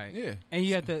don't know. Right. Yeah. And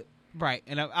you have to, right.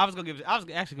 And I was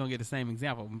actually going to give the same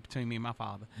example between me and my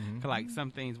father. Cause like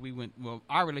some things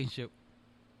our relationship,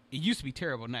 it used to be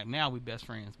terrible. Now we best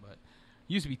friends, but it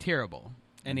used to be terrible.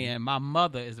 And then my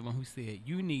mother is the one who said,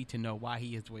 you need to know why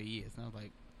he is the way he is. And I was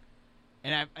like,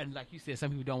 and like you said,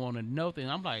 some people don't want to know things.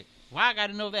 I'm like, why I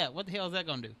got to know that? What the hell is that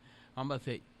going to do? My mother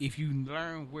said, if you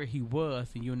learn where he was,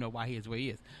 then you'll know why he is the way he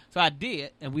is. So I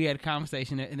did, and we had a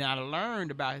conversation, and I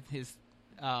learned about his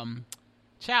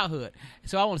childhood.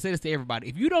 So I want to say this to everybody.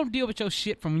 If you don't deal with your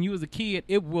shit from when you was a kid,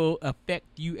 it will affect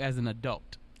you as an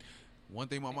adult. One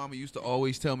thing my mama used to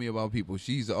always tell me about people,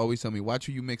 she used to always tell me, watch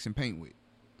who you mixing paint with.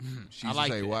 She used to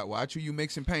say, watch who you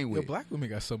mixing paint with. Yo, black women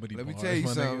got so many Let me tell you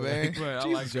something, man. Right, I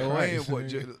like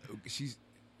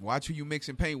Watch who you mix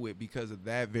and paint with because of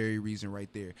that very reason right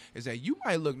there. Is that you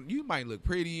might look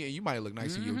pretty and you might look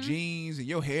nice in your jeans and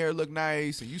your hair look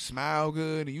nice and you smile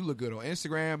good and you look good on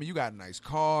Instagram and you got a nice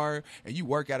car and you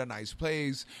work at a nice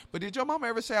place. But did your mama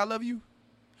ever say I love you?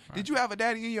 Right. Did you have a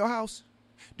daddy in your house?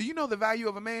 Do you know the value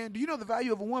of a man? Do you know the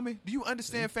value of a woman? Do you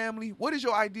understand family? What is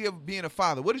your idea of being a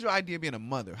father? What is your idea of being a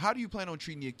mother? How do you plan on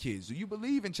treating your kids? Do you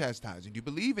believe in chastising? Do you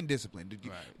believe in discipline?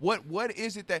 What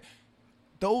is it that...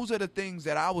 Those are the things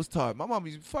that I was taught. My mom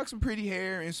used to fuck some pretty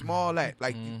hair and small that.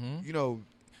 Like, you know,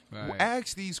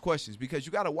 ask these questions because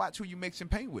you got to watch who you mix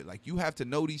and paint with. Like, you have to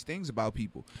know these things about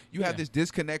people. You have this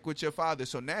disconnect with your father.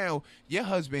 So now your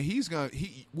husband,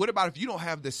 what about if you don't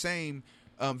have the same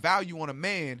value on a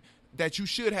man that you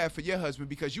should have for your husband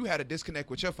because you had a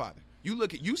disconnect with your father?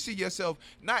 You see yourself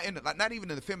not even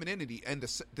in the femininity and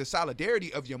the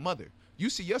solidarity of your mother. You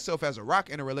see yourself as a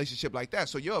rock in a relationship like that.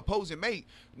 So your opposing mate,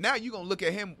 now you're going to look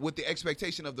at him with the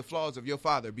expectation of the flaws of your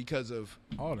father because of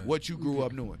what you grew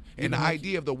up knowing. And the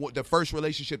idea of the first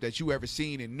relationship that you ever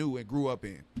seen and knew and grew up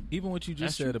in. Even what you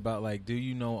just said about, like, do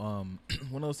you know,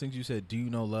 one of those things you said, do you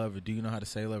know love or do you know how to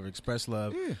say love or express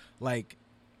love? Yeah. Like,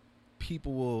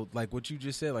 people will, like what you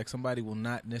just said, like somebody will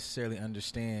not necessarily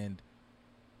understand.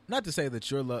 Not to say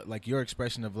that your love, like your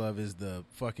expression of love is the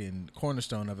fucking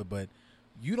cornerstone of it, but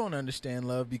you don't understand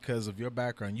love because of your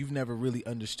background. You've never really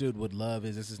understood what love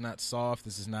is. This is not soft.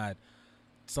 This is not,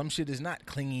 some shit is not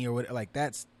clingy or what. Like,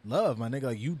 that's love, my nigga.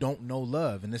 Like, you don't know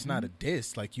love, and it's not a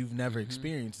diss. Like, you've never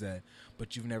experienced that,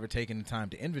 but you've never taken the time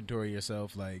to inventory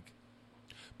yourself. Like,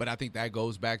 but I think that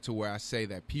goes back to where I say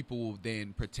that people will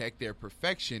then protect their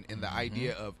perfection in the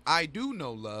idea of, I do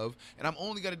know love, and I'm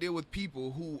only going to deal with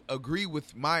people who agree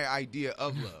with my idea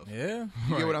of love. Yeah.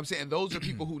 You get what I'm saying? And those are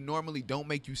people who normally don't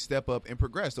make you step up and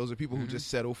progress. Those are people who just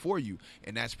settle for you,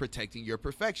 and that's protecting your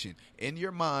perfection. In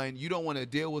your mind, you don't want to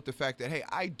deal with the fact that, hey,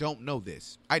 I don't know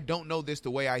this. I don't know this the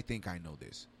way I think I know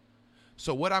this.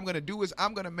 So what I'm going to do is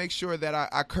I'm going to make sure that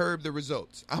I curb the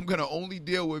results. I'm going to only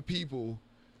deal with people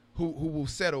who will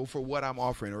settle for what I'm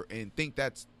offering and think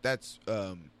that's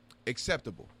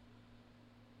acceptable.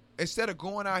 Instead of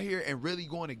going out here and really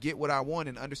going to get what I want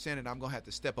and understanding I'm going to have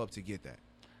to step up to get that.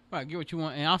 Right, get what you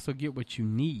want and also get what you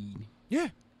need. Yeah,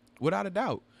 without a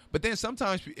doubt. But then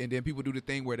sometimes, and then people do the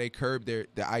thing where they curb the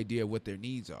idea of what their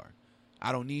needs are.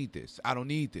 I don't need this. I don't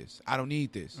need this. I don't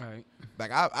need this. Right.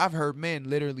 Like I've heard men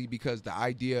literally because the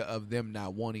idea of them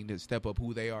not wanting to step up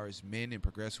who they are as men and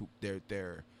progress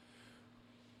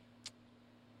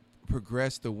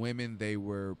progress the women they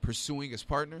were pursuing as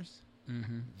partners,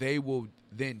 they will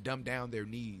then dumb down their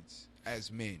needs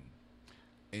as men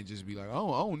and just be like,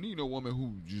 oh, I don't need no woman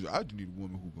I just need a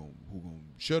woman who gonna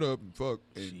shut up and fuck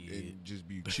and just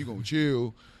be, she gonna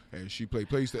chill and she play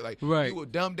PlayStation. Like, you will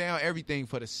dumb down everything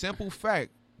for the simple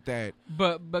fact that.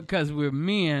 But because we're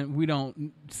men, we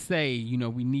don't say,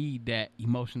 we need that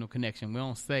emotional connection. We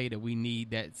don't say that we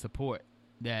need that support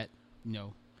that,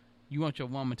 you want your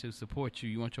woman to support you.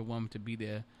 You want your woman to be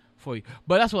there for you.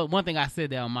 But that's one thing I said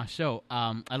there on my show.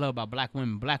 I love about black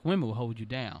women. Black women will hold you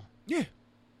down. Yeah,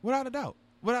 without a doubt.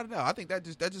 Without a doubt. I think that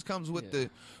just comes with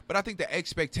but I think the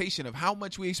expectation of how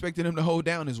much we expected them to hold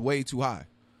down is way too high.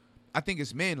 I think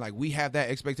as men, like, we have that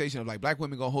expectation of, like, black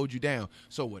women gonna hold you down.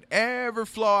 So whatever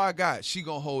flaw I got, she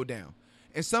gonna hold down.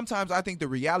 And sometimes I think the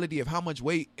reality of how much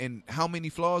weight and how many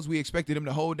flaws we expected them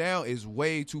to hold down is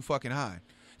way too fucking high.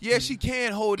 Yeah, she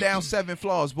can hold down 7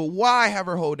 flaws, but why have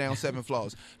her hold down 7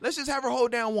 flaws? Let's just have her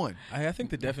hold down 1. I think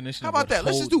the definition. How about that?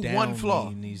 Let's just do 1 flaw.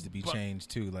 Needs to be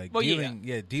changed too. Like,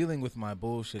 dealing with my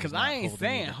bullshit. Because I ain't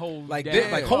saying hold like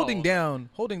down. Like holding down.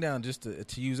 Just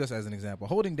to use us as an example.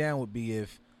 Holding down would be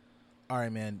if, all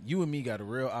right, man, you and me got a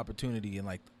real opportunity, and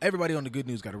like everybody on the Good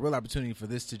News got a real opportunity for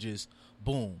this to just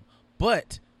boom,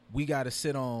 but we got to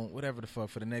sit on whatever the fuck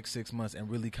for the next 6 months and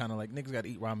really kind of like, niggas got to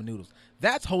eat ramen noodles.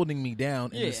 That's holding me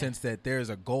down in the sense that there's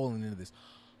a goal into this.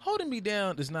 Holding me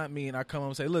down does not mean I come home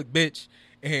and say, look, bitch,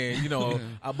 and,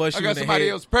 I bust you in the head. I got somebody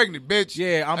else pregnant, bitch.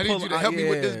 Yeah, I need you to help me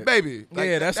with this baby.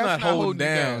 Like, that's not holding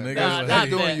down, nigga. Nah, that's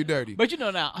doing you dirty. But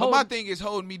now. But my thing is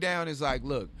holding me down is like,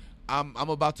 look, I'm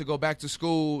about to go back to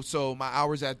school, so my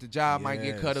hours at the job might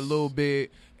get cut a little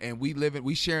bit, and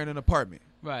we sharing an apartment.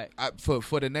 Right.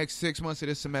 For the next 6 months of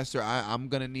this semester, I'm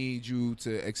going to need you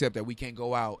to accept that we can't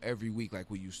go out every week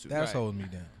like we used to. That's holding me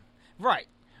down. Right.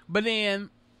 But then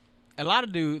a lot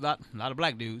of dudes, a lot of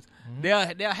black dudes, they'll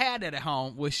have that at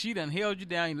home where she done held you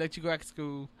down, let you go back to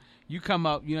school. You come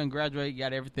up, you done graduate, you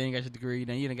got everything, got your degree,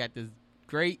 then you done got this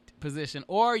great position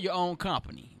or your own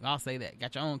company. I'll say that.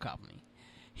 Got your own company.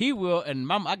 He will,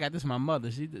 and I got this from my mother.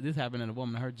 This happened in a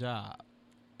woman at her job.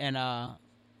 And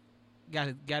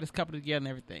got his company together and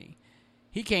everything.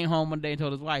 He came home one day and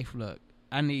told his wife, "Look,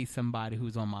 I need somebody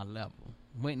who's on my level."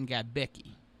 Went and got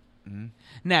Becky. Mm-hmm.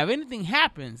 Now, if anything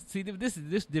happens, see, this is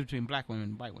the difference between black women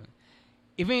and white women.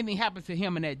 If anything happens to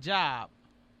him in that job,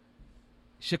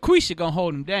 Shaquisha gonna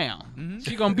hold him down. Mm-hmm.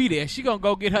 She gonna be there. She gonna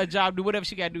go get her job, do whatever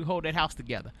she gotta do, hold that house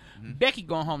together. Mm-hmm. Becky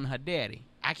going home to her daddy.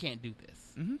 I can't do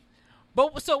this. Mm-hmm.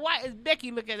 But so why is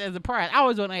Becky looked at as a prize? I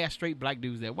always want to ask straight black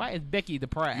dudes that. Why is Becky the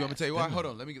prize? You want me to tell you why? Hold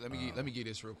on. Let me get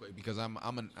this real quick because I'm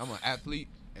an athlete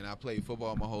and I played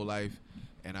football my whole life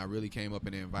and I really came up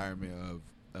in the environment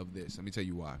of this. Let me tell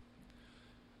you why.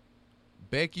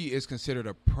 Becky is considered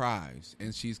a prize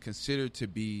and she's considered to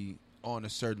be on a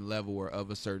certain level or of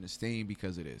a certain esteem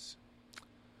because of this.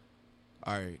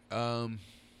 All right.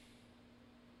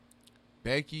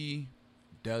 Becky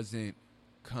doesn't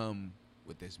come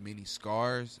with as many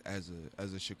scars as a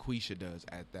Shaquisha does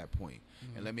at that point.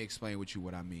 Mm-hmm. And let me explain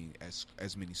what I mean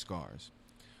as many scars.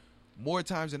 More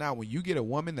times than not, when you get a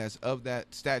woman that's of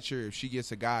that stature, if she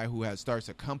gets a guy who starts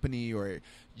a company, or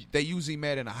they usually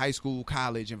met in a high school,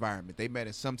 college environment. They met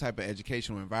in some type of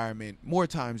educational environment. More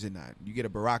times than not, you get a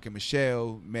Barack and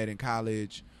Michelle met in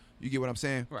college. You get what I'm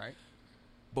saying? Right.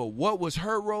 But what was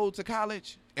her road to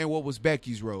college and what was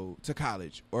Becky's road to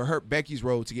college, or Becky's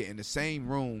road to get in the same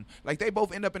room? Like, they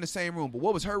both end up in the same room, but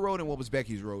what was her road and what was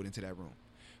Becky's road into that room?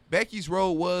 Becky's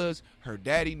road was her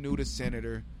daddy knew the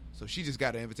senator, so she just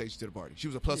got an invitation to the party. She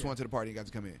was a plus one to the party and got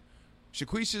to come in.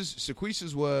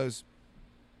 Shaquisha's was,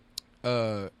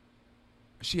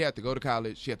 she had to go to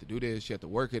college, she had to do this, she had to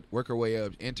work her way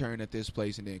up, intern at this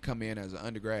place, and then come in as an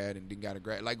undergrad and then got a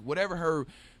grad. Like, whatever her...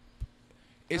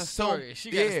 It's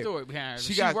she got a story behind her.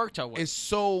 She worked her way. It's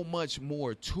so much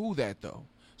more to that, though.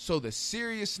 So the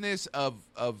seriousness of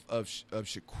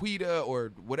Shaquita,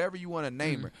 or whatever you want to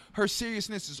name her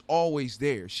seriousness is always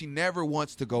there. She never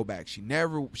wants to go back.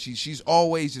 She's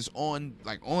always just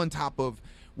on top of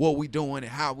what we doing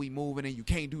and how we moving, and you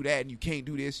can't do that and you can't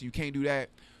do this and you can't do that.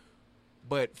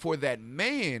 But for that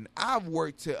man, I've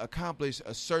worked to accomplish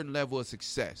a certain level of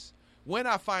success. When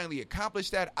I finally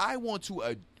accomplish that, I want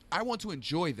to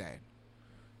enjoy that.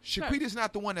 Shaquita's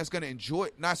not the one that's going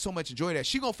to not so much enjoy that.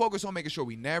 She's going to focus on making sure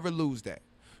we never lose that.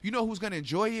 You know who's going to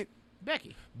enjoy it?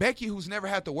 Becky, who's never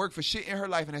had to work for shit in her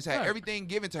life and has had everything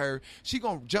given to her. She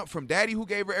going to jump from daddy who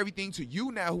gave her everything to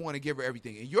you now who want to give her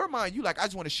everything. In your mind, you like, I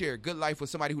just want to share a good life with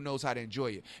somebody who knows how to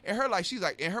enjoy it. In her life,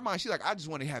 in her mind, she's like, I just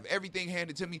want to have everything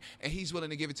handed to me, and he's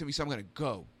willing to give it to me, so I'm going to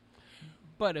go.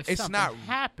 But if something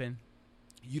happened,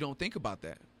 you don't think about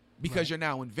that. Because you're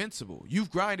now invincible.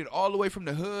 You've grinded all the way from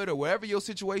the hood or wherever your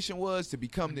situation was to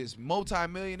become this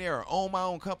multi-millionaire or own my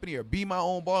own company or be my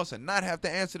own boss and not have to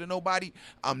answer to nobody.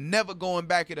 I'm never going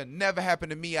back. It'll never happen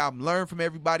to me. I've learned from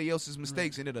everybody else's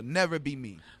mistakes and it'll never be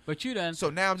me. But you done.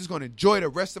 So now I'm just going to enjoy the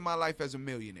rest of my life as a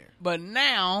millionaire. But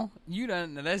now you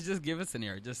done. Let's just give a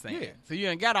scenario. Just saying. Yeah. So you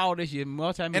done got all this. You're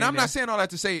multi-millionaire. And I'm not saying all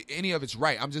that to say any of it's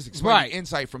right. I'm just explaining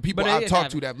insight from people I've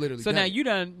talked to that literally. So now you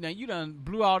done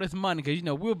blew all this money because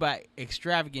we'll buy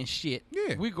extravagant shit.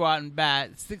 Yeah. We go out and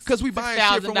buy because we buying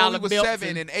shit from when we was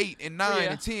 7 and and 8 and 9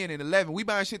 and 10 and 11. We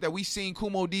buying shit that we seen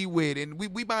Kumo D with, and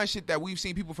we buying shit that we've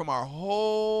seen people from our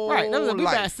whole life. We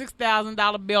buying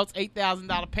 $6,000 belts,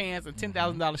 $8,000 pants, and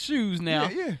 $10,000 shoes now.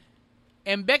 Yeah.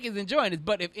 And Becky's enjoying this,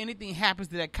 but if anything happens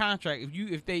to that contract,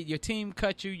 if your team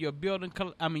cut you, your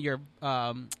your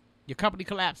company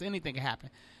collapse, anything can happen.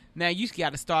 Now you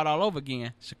got to start all over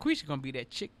again. Shaquisha gonna be that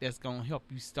chick that's gonna help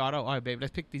you start over. All right, baby,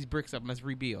 let's pick these bricks up and let's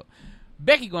rebuild.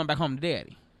 Becky going back home to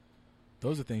daddy.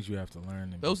 Those are things you have to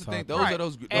learn. Those are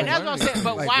those. And that's what I'm saying.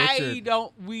 But why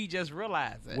don't we just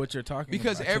realize that? What you're talking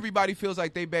because about. Everybody feels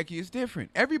like they Becky is different.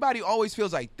 Everybody always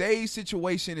feels like their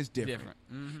situation is different.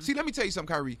 Mm-hmm. See, let me tell you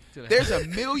something, Kyrie. There's a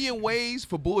million ways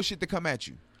for bullshit to come at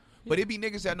you. But it be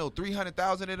niggas that know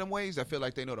 300,000 of them ways that feel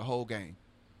like they know the whole game.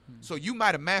 So you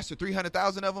might have mastered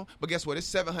 300,000 of them, but guess what? It's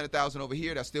 700,000 over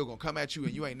here that's still gonna come at you,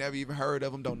 and you ain't never even heard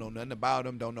of them, don't know nothing about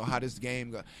them, don't know how this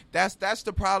game goes. That's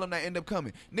the problem that end up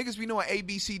coming. Niggas be knowing A,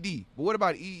 B, C, D, but what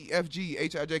about E, F, G,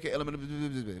 H, I, J, K, L, M,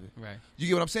 N, right? You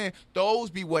get what I'm saying? Those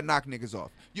be what knock niggas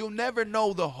off. You'll never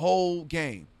know the whole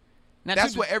game. Now,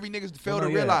 that's what every niggas fail to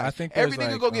realize. I think every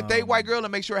nigga go get they white girl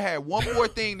and make sure it had one more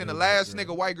thing than the last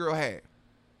nigga white girl had.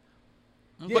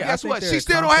 Yeah, but guess what? She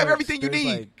still don't have everything you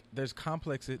need. There's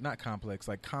compound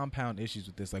issues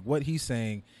with this. Like what he's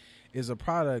saying is a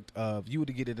product of you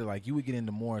would get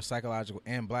into more psychological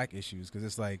and black issues because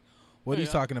it's like what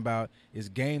he's talking about is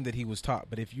game that he was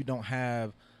taught. But if you don't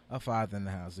have a father in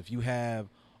the house, if you have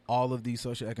all of these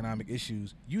socioeconomic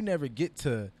issues, you never get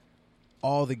to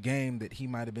all the game that he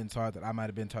might have been taught, that I might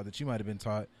have been taught, that you might have been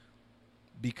taught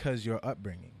because your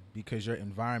upbringing. because your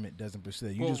environment doesn't pursue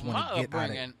that. You Well, just want my to get out of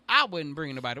upbringing, it. I wouldn't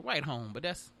bring anybody white home, but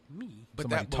that's me. But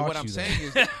Somebody but taught what I'm you saying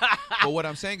is, but what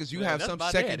I'm saying is, you Yeah, have that's some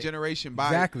my second daddy. generation bi.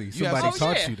 Exactly. You have Somebody some,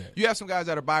 taught yeah. you that. you have some guys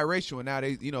that are biracial, and now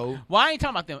they, Well, I ain't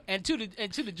talking about them. And to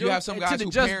the You have some guys who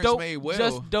parents made well.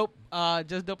 just dope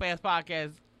ass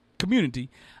podcast community.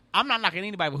 I'm not knocking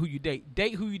anybody with who you date.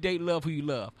 Date who you date. Love who you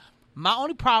love. My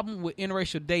only problem with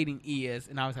interracial dating is,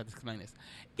 and I always have to explain this,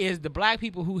 is the black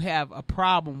people who have a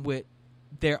problem with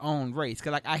their own race.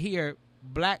 Because like I hear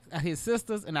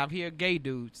sisters, and I hear gay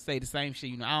dudes say the same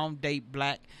shit. You know, I don't date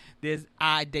black.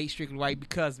 I date strictly white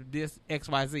because of this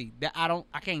XYZ. That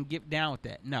I can't get down with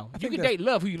that. No, you think can that's- date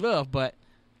love who you love, but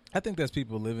I think that's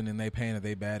people living in their pain or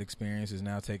their bad experience is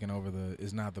now taking over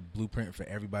is not the blueprint for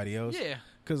everybody else. yeah.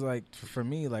 Because like for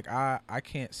me, like I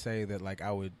can't say that like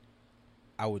I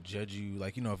would judge you.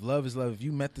 Like, you know, if love is love, if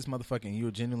you met this motherfucker and you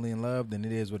were genuinely in love, then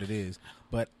it is what it is.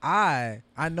 But I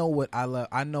know what I love.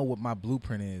 I know what my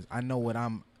blueprint is. I know what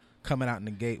I'm coming out in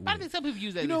the gate with. I think some people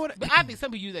use that. You know what? But I think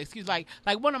some people use that excuse. Like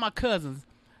one of my cousins,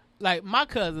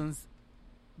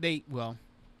 they, well,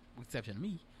 with exception of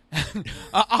me,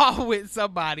 are all with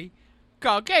somebody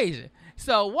Caucasian.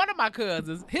 So one of my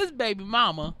cousins, his baby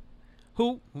mama,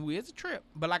 who is a trip,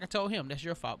 but like I told him, that's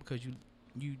your fault because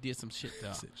you did some shit to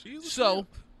her. So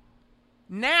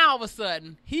now all of a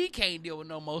sudden he can't deal with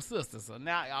no more sisters. So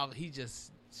now he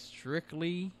just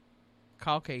strictly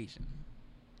Caucasian.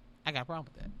 I got a problem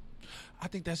with that. I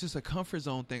think that's just a comfort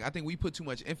zone thing. I think we put too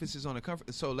much emphasis on the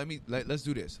comfort. So let's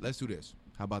do this. Let's do this.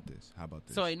 How about this?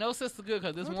 So ain't no sister good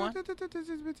because this one.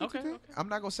 Okay. I'm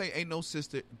not gonna say ain't no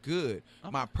sister good.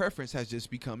 Okay. My preference has just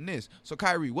become this. So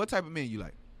Kyrie, what type of men you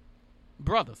like?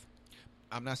 Brothers.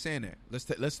 I'm not saying that.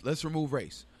 Let's remove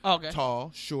race. Okay.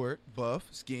 Tall, short, buff,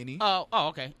 skinny.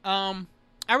 Okay.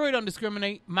 I really don't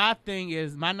discriminate. My thing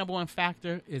is, my number one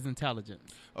factor is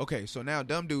intelligence. Okay, so now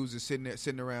dumb dudes is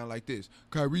sitting around like this.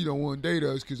 Kyrie don't want to date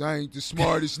us because I ain't the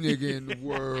smartest nigga in the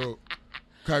world.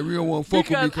 Kyrie don't want to fuck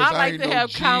with me because I ain't to no have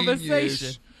genius.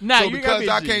 conversation. Nah, So you gotta because be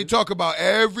a I genius. can't talk about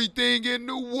everything in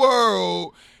the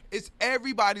world, it's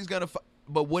everybody's gonna.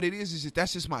 But what it is just,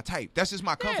 that's just my type. That's just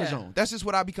my comfort Yeah. zone. That's just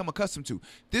what I become accustomed to.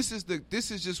 This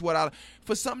is just what I.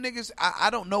 For some niggas, I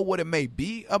don't know what it may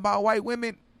be about white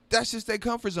women. That's just their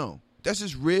comfort zone. That's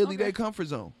just really their comfort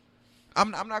zone.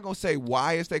 I'm not gonna say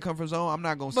why it's their comfort zone. I'm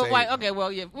not gonna But say. why? Okay, well,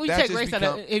 yeah. We that take just race out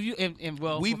of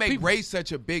if we make race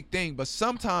such a big thing, but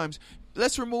sometimes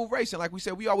let's remove race. And like we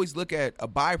said, we always look at a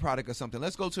byproduct of something.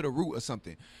 Let's go to the root of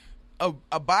something. A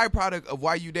byproduct of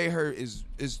why you date her is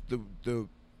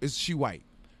she white?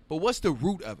 But what's the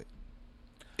root of it?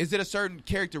 Is it a certain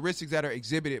characteristics that are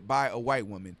exhibited by a white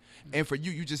woman? And for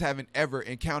you just haven't ever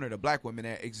encountered a black woman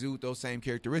that exude those same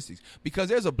characteristics. Because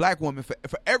there's a black woman for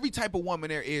every type of woman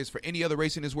there is for any other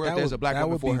race in this world. There's a black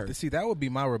woman for her. See, that would be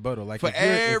my rebuttal. Like, For if you're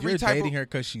every type dating of- her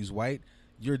because she's white,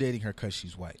 you're dating her because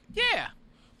she's white. Yeah.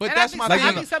 But And I that's think my some- thing.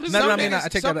 I think some people No, do I that. mean, I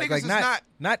take Some that niggas like is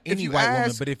not if any you white woman,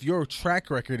 ask- but if your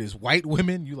track record is white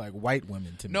women, you like white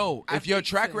women to me. No, I if your think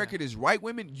track so. record is white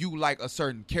women, you like a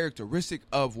certain characteristic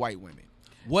of white women.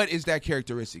 What is that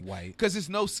characteristic? White. Because it's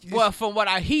no. Well, from what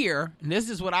I hear, and this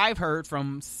is what I've heard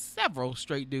from several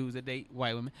straight dudes that date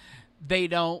white women, they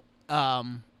don't.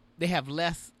 They have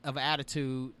less of an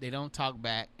attitude. They don't talk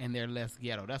back, and they're less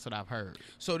ghetto. That's what I've heard.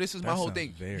 So this is my That whole sounds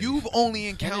thing. very You've fucking only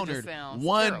weird. encountered sounds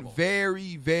one terrible.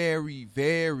 very, very,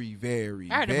 very, very,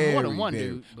 I heard it very, from more than one very-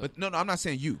 dude, but- But no, I'm not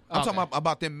saying you. I'm Okay. talking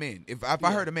about them men. If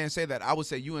I heard a man say that, I would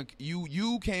say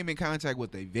you came in contact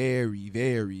with a very,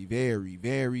 very, very,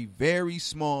 very, very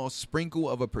small sprinkle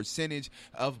of a percentage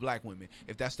of black women.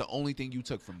 If that's the only thing you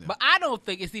took from them. But I don't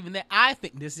think it's even that. I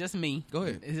think this is just me. Go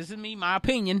ahead. This is me, my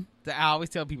opinion. That I always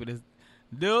tell people this.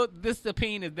 This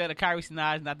opinion is that of Kyrie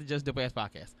Sinaj, not the Just Dope Ass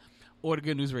podcast or the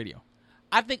Good News Radio.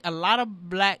 I think a lot of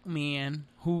black men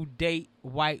who date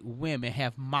white women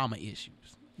have mama issues.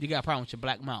 You got a problem with your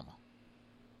black mama.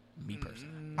 Me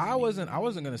personally. I wasn't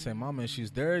gonna say mama issues.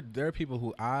 There are people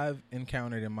who I've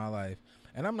encountered in my life,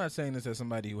 and I'm not saying this as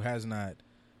somebody who has not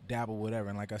dabbled whatever.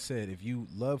 And like I said, if you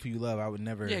love who you love, I would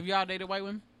never Yeah, have y'all dated white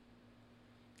women?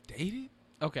 dated?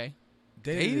 Okay.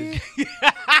 dated.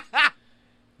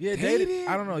 Yeah, Dated? dated.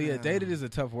 I don't know. Yeah, Nah. dated is a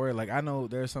tough word. Like I know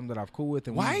there's some that I've cool with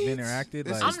and White? we've interacted.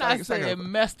 It's Like, I'm just not it's like saying a-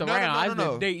 messed No, around. I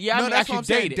no. said date. Yeah, no, I that's what I'm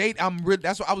actually saying. dated. Date.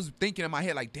 That's what I was thinking in my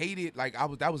head. Like dated. Like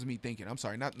that was me thinking. I'm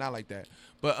sorry, not like that.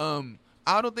 But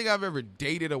I don't think I've ever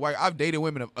dated a white. I've dated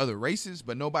women of other races,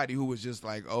 but nobody who was just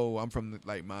like, oh, I'm from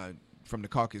the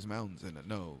Caucasus Mountains, and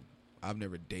no, I've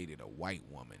never dated a white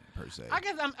woman per se. I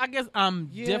guess I'm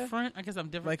Yeah. different. I guess I'm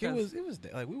different. like it 'cause- was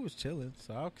like we was chilling.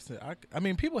 So I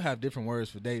mean, people have different words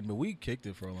for dating, but we kicked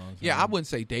it for a long time. Yeah, I wouldn't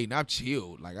say dating. I've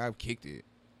chilled. Like I've kicked it.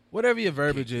 whatever your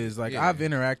verbiage is. Like Yeah. I've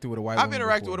interacted with a white. I've woman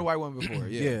interacted before. with a white woman before.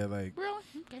 Yeah. Yeah, like. Really?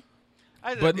 Okay.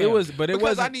 But it was. Because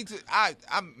wasn't. I need to.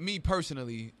 I'm me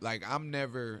personally. Like I'm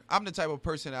the type of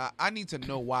person. I need to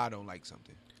know why I don't like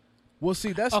something. Well,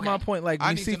 see, that's Okay. my point. Like, I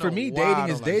you need see, to for know me, why I dating don't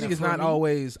is like that. is For not me,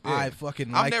 always yeah. I fucking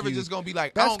I'm like never you. just gonna be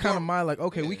like. That's I don't kind go- of my like.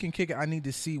 Okay, we Yeah. can kick it. I need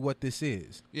to see what this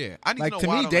is. Yeah, I need Like to know to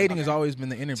why I me, don't dating like has that. always been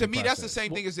the interview. To me, that's the process.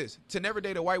 same thing as this. To never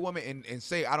date a white woman and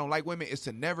say I don't like women is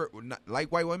to never not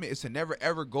like white women is to never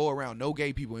ever go around no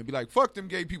gay people and be like, fuck them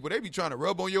gay people. They be trying to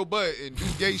rub on your butt and do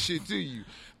gay shit to you.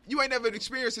 You ain't never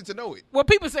experienced it to know it. Well,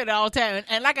 people say that all the time,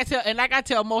 and like I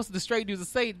tell most of the straight dudes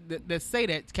that say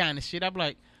that kind of shit. I'm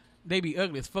like, they be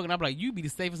ugly as fuck, and I'm like, you be the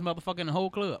safest motherfucker in the whole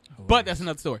club. But that's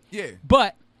another story. Yeah.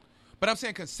 But But I'm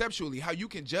saying conceptually, how you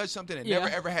can judge something and Yeah. never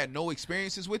ever had no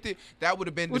experiences with it, that would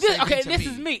have been the well, same this, okay, thing to this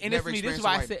me. is me, and Never this is me. This is experienced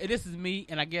why I white- said this is me,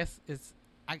 and I guess it's.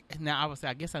 I would say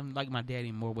I guess I'm like my daddy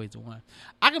in more ways than one.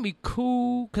 I can be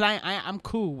cool because I'm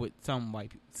cool with some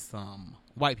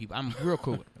white people. I'm real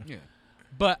cool with them. Yeah.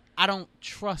 But I don't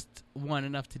trust one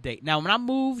enough to date. Now, when I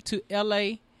moved to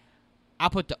L.A., I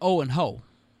put the O in hoe.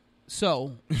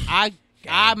 So I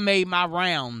made my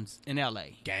rounds in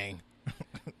L.A. Gang.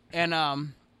 and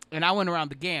I went around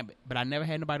the gambit, but I never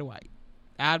had nobody white.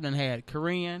 I've done had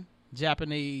Korean,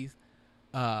 Japanese,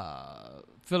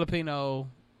 Filipino,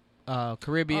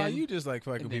 Caribbean. You just like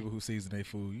fucking And then- people who season their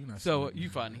food. You not. So seasoning. you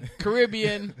funny.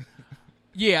 Caribbean.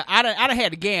 Yeah, I done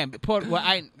had the gambit. Puerto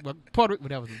Rico,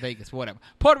 that was in Vegas, whatever.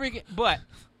 Puerto Rican, but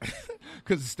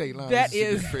Because the state line That is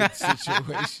is- a different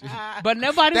situation.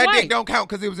 nobody That white. dick don't count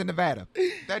because it was in Nevada.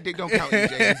 That dick don't count,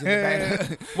 EJ. It was in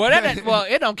Nevada. Well,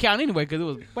 it don't count anyway because it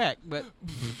was whack. But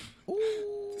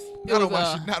Not,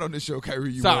 was, on not on this show,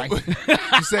 Kyrie. You sorry. won't.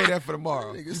 You say that for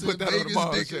tomorrow. You put that on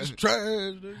tomorrow.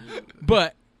 trash.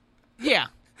 but yeah,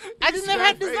 I just never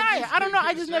had Straight desire. face, I don't know.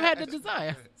 I nigga, just never had the straight.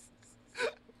 desire.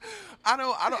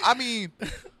 I mean,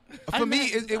 for me,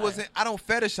 never it desire. wasn't. I don't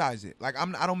fetishize it. Like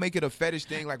I don't make it a fetish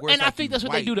thing. Like where And it's I like think you that's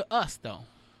what they white. do to us, though.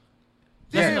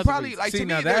 Yeah, another probably. reason. Like See, to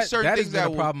me, now there's certain that has things been that a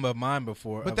will. problem of mine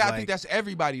before. But of I like, think that's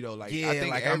everybody though. Like yeah, I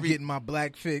think like I'm every. getting my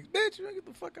black fix. Bitch, you get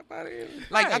the fuck up out of here.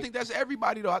 Like I Right. think that's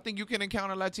everybody though. I think you can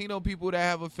encounter Latino people that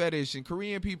have a fetish and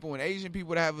Korean people and Asian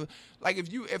people that have a like.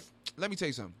 If let me tell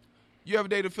you something. You ever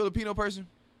dated a Filipino person?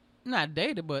 Not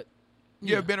dated, but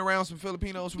You ever been around some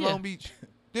Filipinos from Yeah. Long Beach?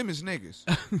 Them is niggas.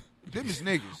 Them is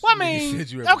niggas. Well, I You mean,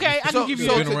 said you ever- okay, I So, can give you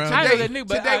so been around? I know today, that new,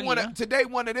 but today, I, one you know. of, today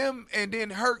one of them, and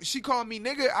then she called me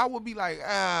nigga. I would be like,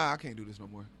 I can't do this no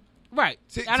more. Right.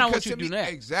 I don't want Because you to do me, that.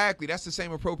 Exactly. That's the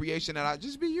same appropriation that I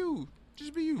just be you.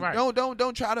 Just be you. Right.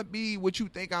 Don't try to be what you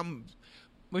think I'm.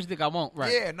 What you think I want?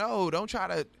 Right. Yeah, no, don't try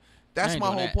to. That's ain't my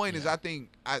doing whole that. point. Is I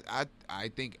think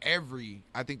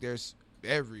there's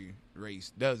every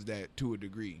race does that to a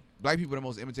degree. Black people are the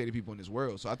most imitated people in this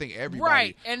world, so I think everybody.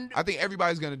 Right. And I think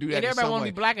everybody's gonna do that. and in everybody some want to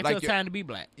way. be black until Like it's your- time to be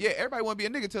black. Yeah, everybody want to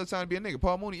be a nigga till it's time to be a nigga.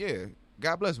 Paul Mooney, yeah,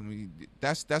 God bless him.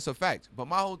 That's a fact. But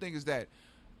my whole thing is that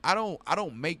I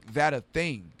don't make that a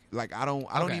thing. Like I don't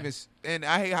Okay. even. And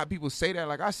I hate how people say that.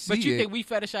 Like I see But you it. think we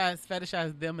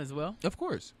fetishize them as well? Of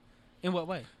course. In what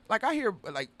way? Like I hear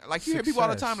like you hear people all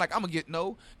the Success. time. Like I'm gonna get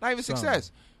not even Some.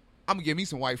 success. I'm gonna get me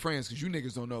some white friends because you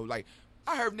niggas don't know. Like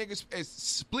I heard niggas is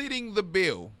splitting the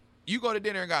bill. You go to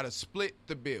dinner and gotta split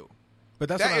the bill. But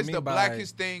that's That what I is mean the by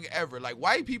blackest thing ever. Like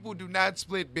white people do not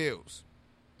split bills.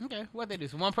 Okay, what they do?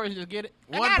 So one person just get it.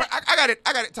 I got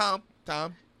it.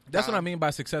 Tom. That's what I mean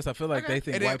by success. I feel like they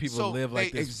think And white then- people so live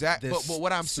like they- this. exact- this but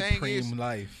what I'm saying supreme is,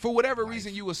 life. For whatever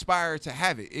reason you aspire to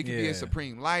have it. It can be Yeah. a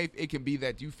supreme life. It can be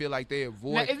that you feel like they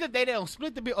avoid. Now, is it they don't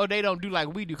split the bill or they don't do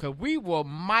like we do? Because we will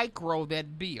micro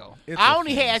that bill. It's I a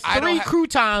only thing. had I don't 3 ha-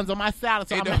 croutons on my salad,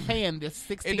 so It I'm don't- paying this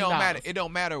 $16. It don't matter. It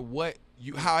don't matter what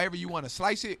you, however you want to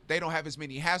slice it. They don't have as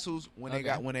many hassles when Okay.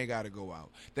 they got to go out.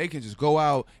 They can just go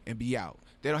out and be out.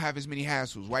 They don't have as many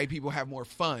hassles. White people have more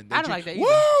fun. They I don't just, like that either.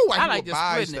 Woo! White I like people just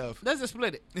buy splitting stuff. it. Let's just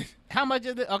split it. How much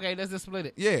is it? Okay, let's just split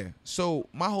it. Yeah. So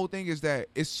my whole thing is that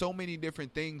it's so many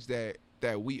different things that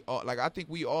we all like. I think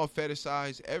we all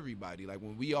fetishize everybody. Like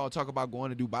when we all talk about going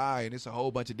to Dubai and it's a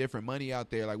whole bunch of different money out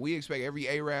there. Like we expect every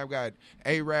Arab got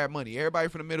Arab money. Everybody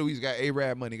from the Middle East got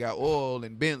Arab money, got oil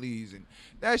and Bentleys, and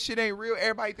that shit ain't real.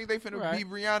 Everybody think they finna Right. be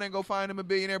Rihanna and go find him a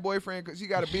billionaire boyfriend because he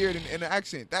got a beard and an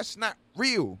accent. That's not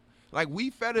real. Like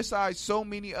we fetishize so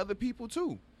many other people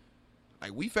too.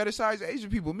 Like we fetishize Asian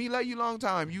people. Me love you long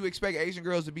time. You expect Asian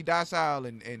girls to be docile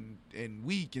and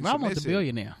weak and I want the submissive.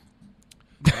 billionaire.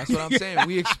 That's what I'm saying.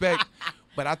 We expect,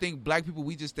 but I think black people,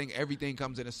 we just think everything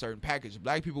comes in a certain package.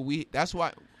 Black people, that's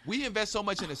why we invest so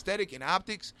much in aesthetic and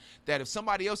optics that if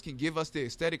somebody else can give us the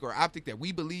aesthetic or optic that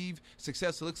we believe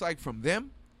success looks like from them,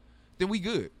 then we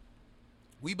good.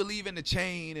 We believe in the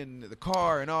chain and the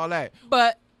car and all that.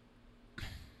 But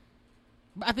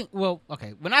I think, well,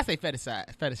 okay, when I say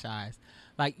fetishize,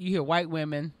 like you hear white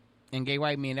women and gay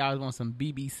white men, they always want some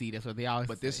BBC. That's what they always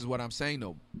say. But this is what I'm saying,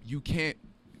 though. You can't.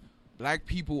 Black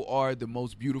people are the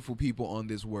most beautiful people on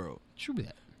this world. True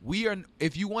that. We are.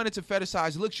 If you wanted to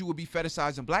fetishize looks, you would be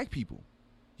fetishizing black people.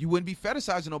 You wouldn't be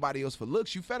fetishizing nobody else for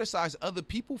looks. You fetishize other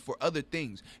people for other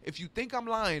things. If you think I'm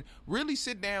lying, really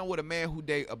sit down with a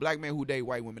black man who date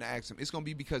white women and ask them. It's gonna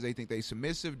be because they think they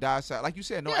submissive, docile, like you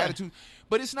said, no attitude.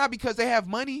 But it's not because they have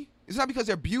money. It's not because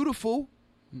they're beautiful.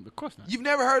 Of course not. You've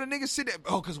never heard a nigga sit there,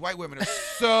 because white women are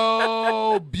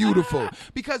so beautiful.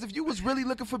 Because if you was really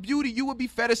looking for beauty, you would be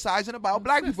fetishizing about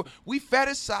black people. We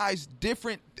fetishize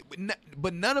different,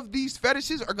 but none of these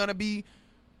fetishes are gonna be.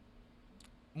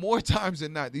 More times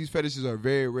than not, these fetishes are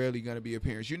very rarely going to be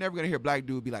appearance. You're never going to hear a black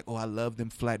dude be like, oh, I love them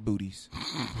flat booties.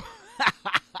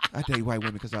 I date white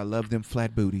women because I love them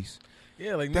flat booties.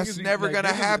 Yeah, like that's niggas, never going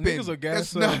to happen. Niggas will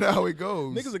gas That's up. not how it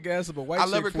goes. Niggas will gas up a white I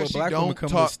love her chick for a because she black woman don't come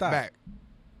to talk stop. back.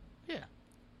 Yeah.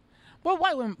 Well,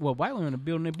 white women are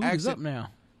building their booties up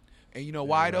now. And you know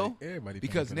why, though? Everybody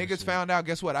because niggas found out,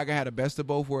 guess what? I can have the best of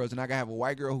both worlds, and I can have a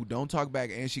white girl who don't talk back,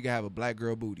 and she can have a black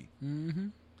girl booty. Mm-hmm.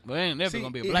 Well, ain't never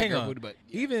gonna be a black girl booty, but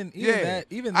even that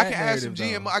I can add some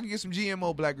GMO. I can get some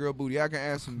GMO black girl booty. I can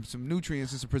add some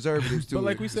nutrients and some preservatives to it. But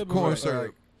like we said corn before,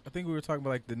 syrup. I think we were talking about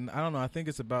like I don't know. I think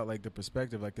it's about like the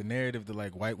perspective, like the narrative that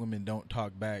like white women don't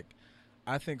talk back.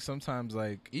 I think sometimes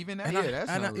like even that,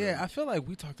 I feel like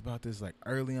we talked about this like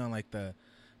early on, like the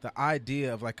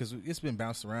idea of like, because it's been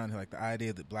bounced around here, like the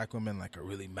idea that black women like are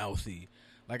really mouthy.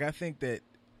 Like I think that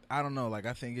I don't know. Like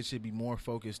I think it should be more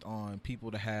focused on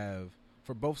people to have.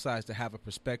 For both sides to have a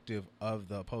perspective of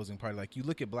the opposing party. Like you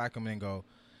look at black women and go,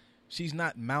 she's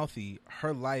not mouthy.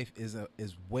 Her life is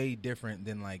way different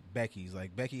than like Becky's.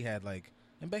 Like Becky had like,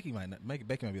 and Becky might be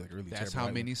like a really. That's terrible how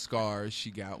white many woman. scars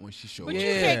she got when she showed. But up. you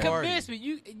can't convince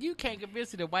me. You can't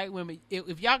convince me that white women.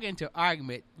 If y'all get into an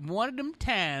argument, one of them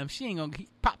times she ain't gonna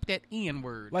pop that N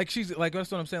word. Like she's like that's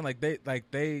what I'm saying. Like they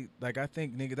I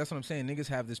think niggas. That's what I'm saying. Niggas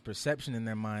have this perception in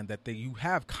their mind that you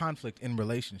have conflict in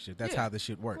relationship. That's how this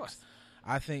shit works.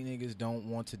 I think niggas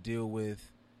don't want to deal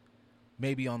with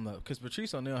maybe on the, because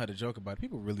Patrice O'Neal had a joke about it.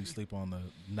 People really sleep on the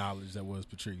knowledge that was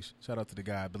Patrice. Shout out to the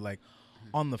guy. But like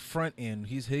on the front end,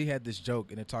 he had this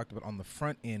joke and it talked about on the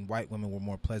front end, white women were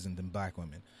more pleasant than black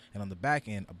women. And on the back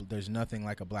end, there's nothing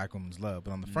like a black woman's love.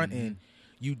 But on the front end,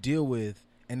 you deal with,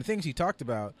 and the things he talked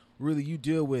about, really you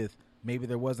deal with, maybe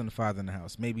there wasn't a father in the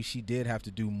house. Maybe she did have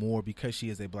to do more because she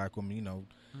is a black woman. You know,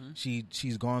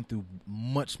 she's gone through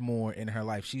much more in her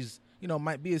life. She's, you know,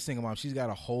 might be a single mom. She's got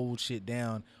to hold shit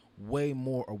down way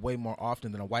more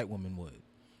often than a white woman would.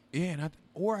 Yeah, and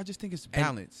I just think it's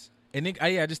balance. And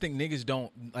I just think niggas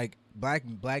don't, like, black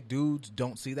dudes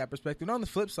don't see that perspective. And on the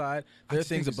flip side, there are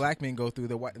things that black men go through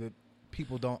that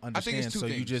people don't understand. So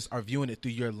you just are viewing it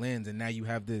through your lens, and now you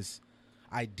have this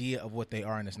idea of what they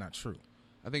are, and it's not true.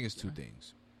 I think it's two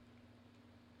things.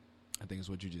 I think it's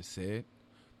what you just said,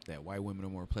 that white women are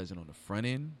more pleasant on the front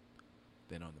end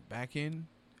than on the back end.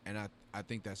 And I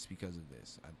think that's because of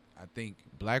this. I think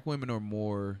black women are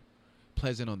more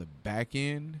pleasant on the back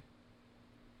end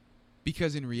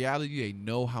because in reality they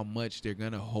know how much they're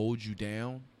going to hold you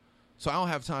down. So I don't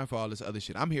have time for all this other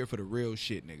shit. I'm here for the real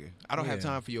shit, nigga. I don't have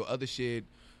time for your other shit.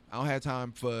 I don't have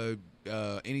time for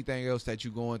anything else that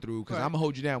you're going through because I'm going to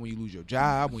hold you down when you lose your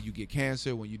job, when you get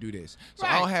cancer, when you do this. So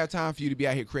I don't have time for you to be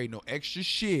out here creating no extra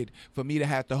shit for me to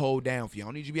have to hold down for you. I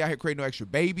don't need you to be out here creating no extra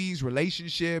babies,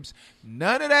 relationships,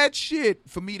 none of that shit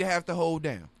for me to have to hold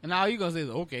down. And all you going to say is,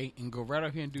 okay, and go right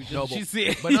up here and do just what she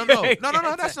said. But no,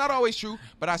 that's not always true.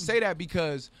 But I say that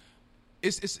because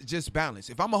it's just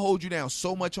balance. If I'm gonna hold you down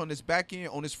so much on this back end,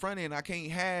 on this front end, I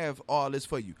can't have all this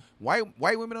for you. White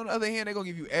women, on the other hand, they're gonna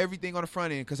give you everything on the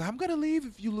front end because I'm gonna leave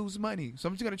if you lose money. So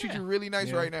I'm just gonna treat you really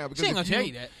nice right now. Because she ain't gonna tell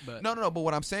you that. But no. But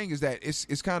what I'm saying is that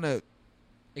it's kind of.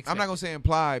 I'm not gonna say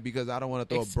implied because I don't want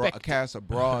to cast a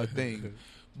broad thing,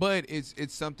 but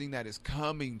it's something that is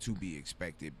coming to be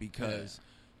expected because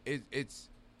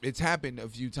it's happened a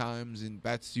few times and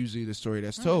that's usually the story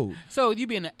that's told. So you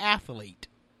being an athlete.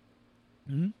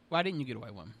 Mm-hmm. Why didn't you get a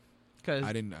white woman? Because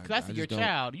that's your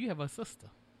child. You have a sister.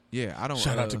 Yeah, I don't.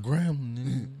 Shout out to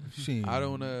Graham. I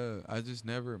don't. I just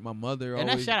never. My mother and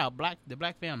always. that shout out the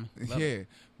black family. Yeah,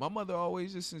 My mother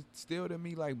always just instilled in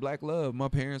me like black love. My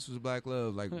parents was black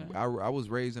love. Like I was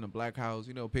raised in a black house.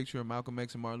 You know, picturing Malcolm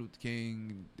X and Martin Luther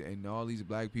King and all these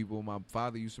black people. My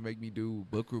father used to make me do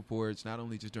book reports, not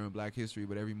only just during Black History,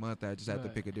 but every month I just had to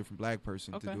pick a different black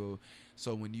person to do.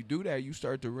 So when you do that, you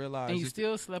start to realize. And you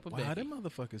still slept with Wow, Becky. them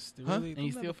motherfuckers still And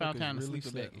you still found time to sleep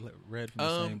with Becky. read from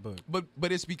the same book.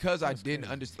 But it's because That's I didn't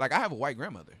crazy. understand. Like I have a white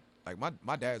grandmother. Like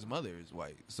my dad's mother is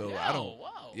white, so I don't.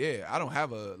 Whoa. Yeah, I don't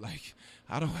have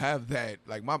I don't have that.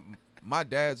 Like my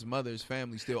dad's mother's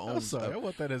family still I'm owns. sorry, I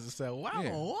want that as a sound. Wow,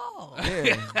 Yeah. whoa.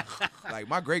 Yeah, like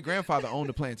my great grandfather owned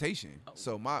a plantation.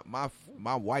 So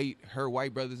her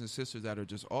white brothers and sisters that are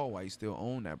just all white still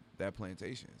own that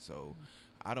plantation. So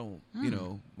I don't, you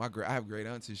know, I have great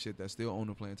aunts and shit that still own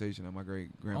the plantation that my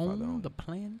great grandfather On owned. the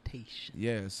plantation.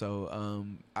 Yeah, so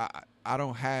I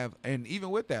don't have, and even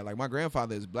with that, like my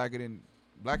grandfather is blacker than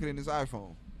his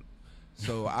iPhone.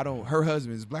 So I don't. Her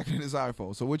husband is blacker than his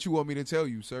iPhone. So what you want me to tell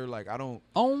you, sir? Like I don't.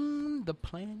 On the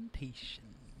plantation.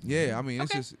 Yeah, I mean,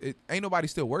 it's just ain't nobody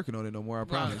still working on it no more. I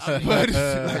promise. I mean- But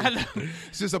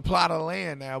it's just a plot of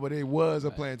land now. But it was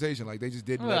a plantation. Like they just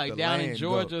didn't let Like the down land in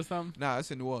Georgia go. or something. Nah, it's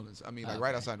in New Orleans. I mean, like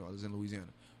right outside New Orleans, in Louisiana.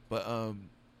 But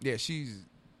yeah, she's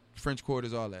French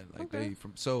Quarters, all that. Like they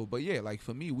from so. But yeah, like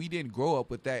for me, we didn't grow up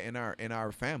with that in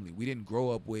our family. We didn't grow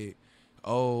up with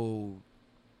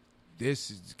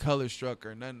this is color struck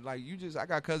or nothing. Like I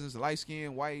got cousins light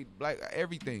skin, white, black,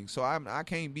 everything. So I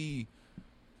can't be.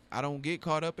 I don't get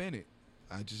caught up in it.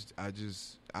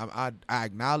 I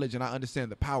acknowledge and I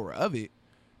understand the power of it.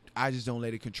 I just don't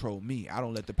let it control me. I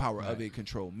don't let the power of it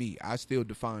control me. I still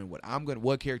define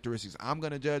what characteristics I'm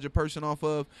gonna judge a person off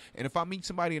of. And if I meet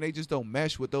somebody and they just don't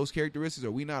mesh with those characteristics,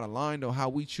 or we not aligned on how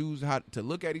we choose how to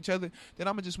look at each other, then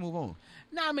I'm gonna just move on.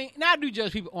 No, I mean, I do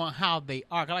judge people on how they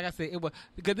are. 'Cause like I said, it was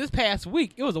because this past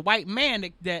week it was a white man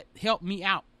that helped me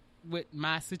out with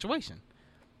my situation,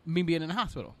 me being in the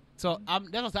hospital. So that's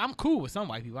what I'm saying. I'm cool with some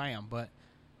white people. I am, but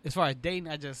as far as dating,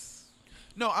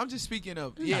 No, I'm just speaking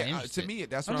of not to interested. me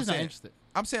that's I'm what I'm just not saying. interested.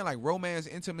 I'm saying like romance,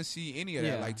 intimacy, any of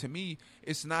that. Yeah. Like to me,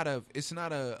 it's not about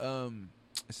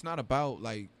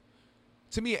like.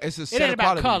 To me, it's a set It ain't of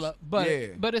about qualities.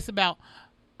 color, but it's about.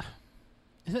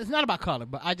 It's not about color,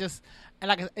 but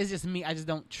it's just me. I just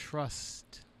don't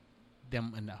trust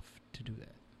them enough to do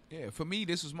that. Yeah, for me,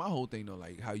 this was my whole thing though.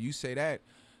 Like how you say that,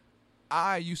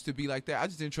 I used to be like that. I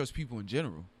just didn't trust people in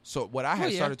general. So what I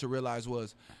had started to realize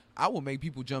was, I would make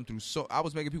people jump through. So I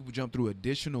was making people jump through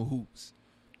additional hoops,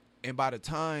 and by the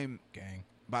time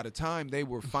they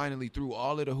were finally through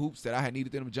all of the hoops that I had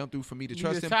needed them to jump through for me to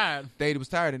trust them, Tired. they was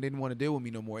tired and didn't want to deal with me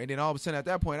no more. And then all of a sudden at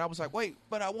that point, I was like, wait,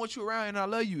 but I want you around and I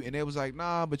love you. And they was like,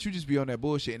 nah, but you just be on that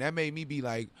bullshit. And that made me be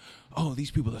like, oh,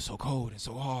 these people are so cold and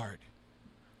so hard.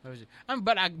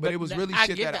 But it was really I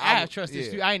shit get that I I have trust yeah.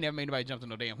 issues. I ain't never made nobody jump through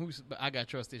no damn hoops, but I got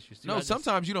trust issues too. No,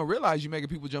 sometimes you don't realize you making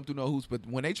people jump through no hoops, but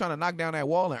when they trying to knock down that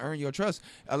wall and earn your trust,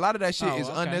 a lot of that shit is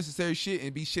unnecessary shit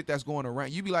and be shit that's going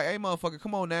around. You be like, hey, motherfucker,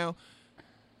 come on now.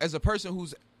 As a person who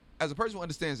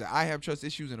understands that I have trust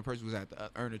issues and a person who's had to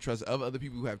earn the trust of other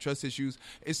people who have trust issues,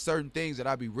 it's certain things that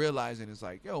I be realizing. It's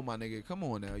like, yo, my nigga, come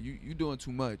on now, you doing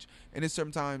too much. And it's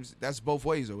sometimes that's both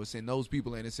ways though. It's in those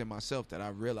people and it's in myself that I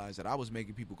realized that I was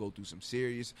making people go through some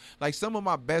serious, like some of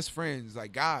my best friends,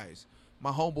 like guys,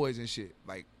 my homeboys and shit,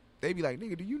 like they be like,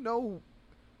 nigga, do you know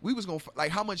we was gonna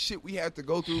like how much shit we had to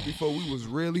go through before we was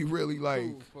really like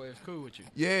it's cool with you.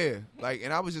 yeah, like,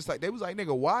 and I was just like, they was like,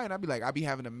 nigga, why? And I'd be like, I be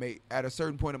having to make, at a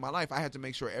certain point in my life, I had to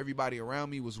make sure everybody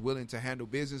around me was willing to handle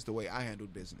business the way I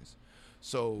handled business.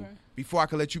 So before I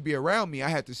could let you be around me, I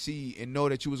had to see and know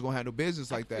that you was gonna handle business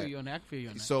like that. I can feel you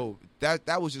on that. So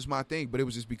that was just my thing, but it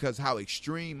was just because how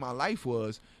extreme my life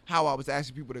was, how I was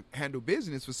asking people to handle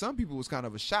business. For some people, it was kind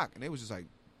of a shock, and they was just like,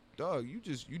 dog, you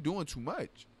doing too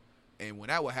much. And when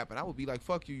that would happen, I would be like,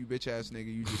 fuck you, you bitch ass nigga.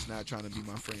 You just not trying to be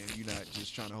my friend. You not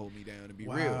just trying to hold me down and be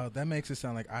real. Wow, that makes it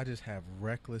sound like I just have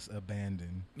reckless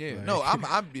abandon. Yeah, Like, no,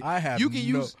 I have you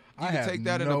can no, take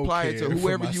that and no apply it to care for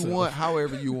whoever you myself. want,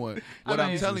 however you want. What I I'm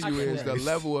mean, telling you is the Christ.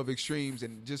 level of extremes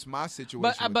and just my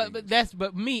situation.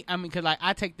 But me, I mean, because like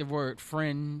I take the word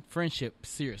friendship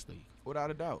seriously.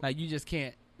 Without a doubt. Like you just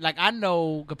can't. Like I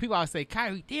know, because people always say,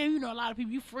 Kyrie, damn, you know a lot of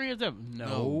people. You friends with them?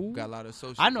 No, got a lot of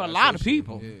social. I know a lot of associate.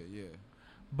 people. Yeah.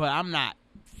 but I'm not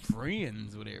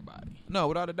friends with everybody. No,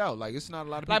 without a doubt. Like, it's not a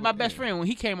lot of people. Like my best friend, when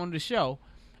he came on the show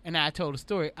and I told the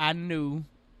story, I knew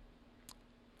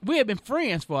we had been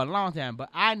friends for a long time, but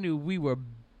I knew we were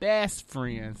best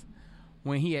friends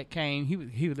when he had came. He was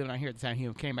living out here at the time. He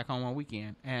came back on one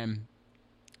weekend, and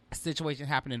a situation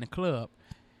happened in the club,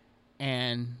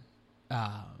 and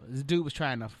this dude was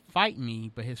trying to fight me,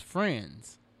 but his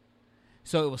friends.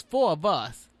 So it was four of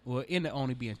us, Well, it ended up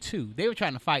only being 2. They were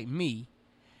trying to fight me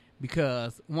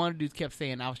because one of the dudes kept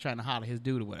saying I was trying to holler his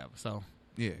dude or whatever. So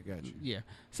Yeah, got you. yeah,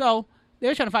 so they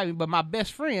were trying to fight me, but my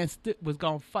best friend was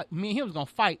gonna fight me and him was gonna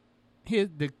fight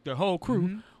the whole crew.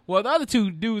 Mm-hmm. Well, the other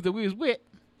 2 dudes that we was with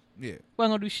Yeah.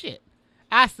 wasn't gonna do shit.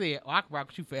 I said, I can rock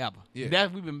with you forever. Yeah.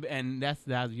 We've been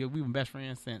best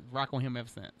friends since. Rock on him ever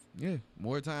since. Yeah,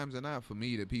 more times than not, for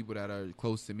me, the people that are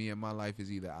close to me in my life is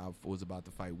either I was about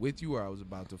to fight with you or I was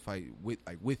about to fight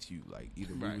with you. Like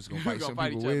either we Right. was gonna We fight gonna some fight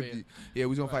people each other, with yeah. you. Yeah, we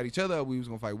was gonna fight each other or we was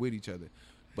gonna fight with each other.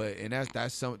 But and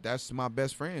that's my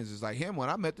best friends. It's like him when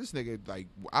I met this nigga, like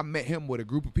I met him with a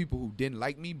group of people who didn't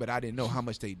like me, but I didn't know how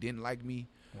much they didn't like me.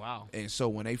 Wow. And so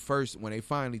when they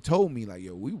finally told me like,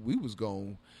 yo, we was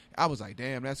going, I was like,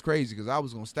 damn, that's crazy because I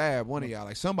was gonna stab one of y'all.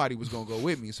 Like somebody was gonna go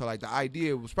with me. So like the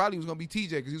idea was probably gonna be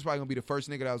TJ because he was probably gonna be the first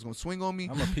nigga that was gonna swing on me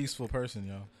I'm a peaceful person,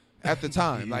 yo. at the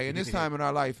time. Like in this time in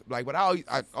our life, like but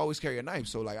I always carry a knife.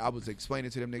 So like I was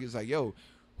explaining to them niggas like, yo,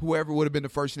 whoever would have been the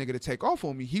first nigga to take off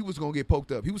on me, he was gonna get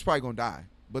poked up. He was probably gonna die.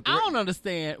 But I don't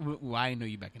understand. Well, I didn't know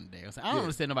you back in the day. I don't Yeah.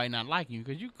 understand nobody not liking you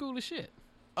because you cool as shit.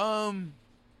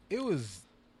 It was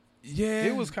yeah,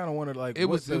 it was kind of one of like It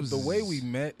was- the way we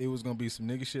met. It was gonna be some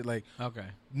nigga shit. Like Okay.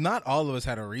 not all of us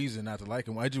had a reason not to like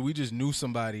him. We just knew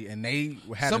somebody and they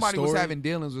had somebody a story. was having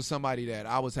dealings with somebody that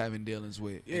I was having dealings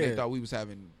with. And they Yeah. thought we was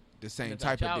having the same They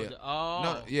type thought of y'all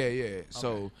deal. was- No, yeah.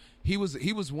 So he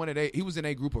was one of he was in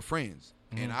a group of friends,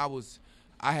 and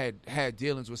I had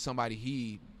dealings with somebody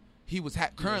he was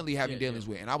currently having dealings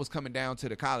with, and I was coming down to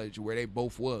the college where they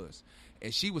both was,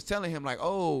 and she was telling him like,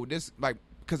 oh, this like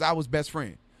because I was best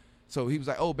friend. So he was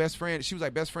like, oh, best friend. She was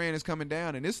like, best friend is coming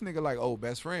down, and this nigga like, oh,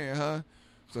 best friend, huh?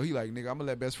 So he like, nigga, I'm gonna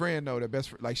let best friend know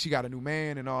that like she got a new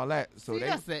man and all that. So See, they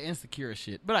that's that insecure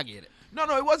shit, but I get it. no,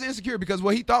 it wasn't insecure because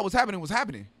what he thought was happening was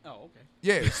happening. Oh, okay.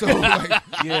 Yeah, so like,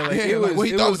 Yeah, like yeah, it like, was. what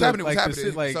he it thought was a- happening was like, happening.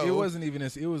 the si- like So- it wasn't even.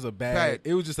 It was a bad. Bad.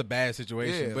 It was just a bad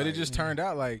situation. Yeah, but it like- just turned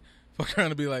out like fuck around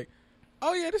to be like,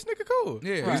 oh yeah, this nigga cool.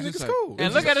 Yeah, it this was nigga's just like- cool.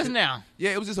 And look at us now.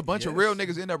 Yeah, it was just a bunch of Yes. real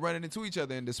niggas end up running into each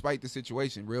other, and despite the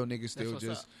situation, real niggas still what's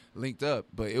just up. linked up.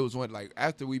 But it was one like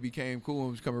after we became cool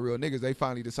and becoming real niggas, they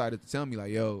finally decided to tell me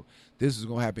like, "Yo, this is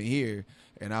gonna happen here,"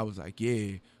 and I was like,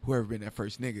 "Yeah, whoever been that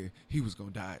first nigga, he was gonna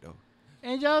die though."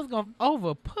 And y'all's gonna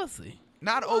over pussy.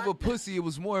 Not over pussy, it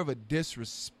was more of a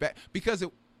disrespect because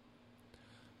it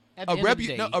At the end of the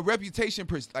day, a reputation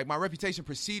like my reputation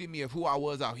preceded me of who I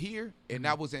was out here, and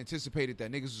that was anticipated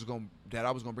that niggas was that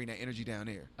I was gonna bring that energy down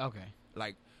there. okay.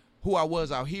 Like who I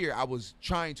was out here, I was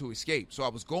trying to escape. So I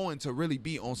was going to really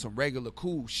be on some regular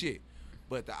cool shit.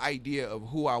 But the idea of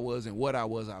who I was and what I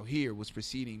was out here was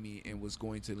preceding me and was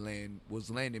going to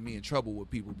landing me in trouble with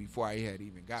people before I had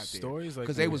even got there. Stories like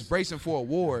because they was this. bracing for a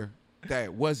war that I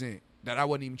wasn't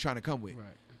even trying to come with. Right.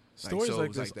 Stories so it like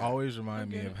was this like that. always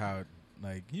remind me of how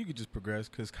like you could just progress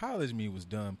because college me was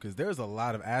dumb because there's a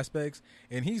lot of aspects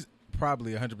and he's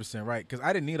probably 100% right because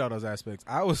I didn't need all those aspects.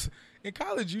 I was in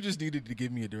college. You just needed to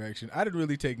give me a direction. I didn't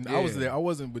really take. I was Yeah. there. I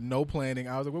wasn't with no planning.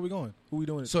 I was like, where we going? Who we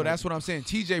doing? So that's what I'm saying.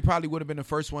 TJ probably would have been the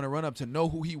first one to run up to know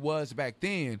who he was back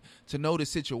then, to know the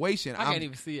situation. I can't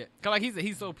even see it. 'Cause like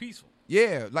he's so peaceful.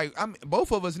 Yeah, like I'm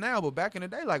both of us now, but back in the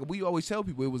day, like we always tell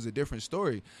people it was a different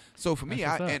story. So for me,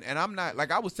 That's what's up. and I'm not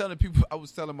like I was telling people, I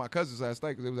was telling my cousins last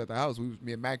night because it was at the house.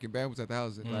 Me and Mac and Bam was at the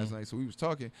house last night, so we was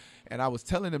talking, and I was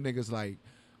telling them niggas like,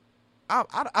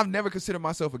 I've never considered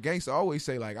myself a gangster. I always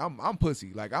say like I'm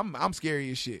pussy, like I'm scary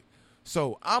as shit.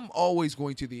 So I'm always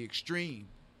going to the extreme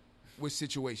with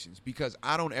situations because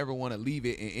I don't ever want to leave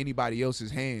it in anybody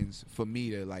else's hands for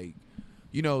me to like,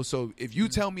 you know. So if you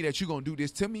tell me that you're gonna do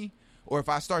this to me, or if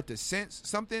I start to sense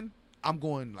something, I'm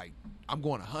going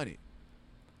 100.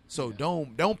 So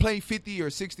don't play 50 or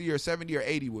 60 or 70 or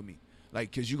 80 with me,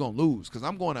 like because you're gonna lose. Because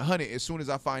I'm going 100 as soon as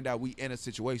I find out we in a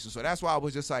situation. So that's why I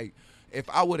was just like, if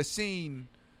I would have seen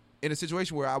in a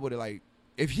situation where I would have like,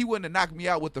 if he wouldn't have knocked me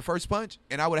out with the first punch,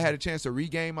 and I would have had a chance to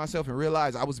regain myself and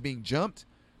realize I was being jumped.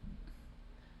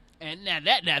 And now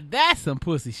that's some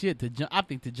pussy shit to jump. I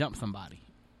think to jump somebody.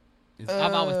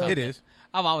 I've always thought it that. is.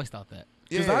 I've always thought that.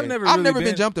 'Cause Yeah. I've never I've really never been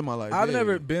been jumped in my life. I've Yeah.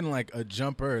 never been like a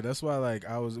jumper. That's why like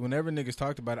I was whenever niggas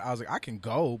talked about it, I was like I can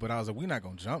go, but I was like we not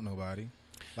gonna jump nobody.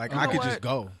 Like You I know could what? just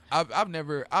go. I've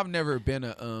never been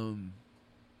a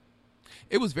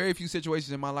It was very few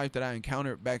situations in my life that I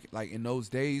encountered back like in those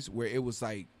days where it was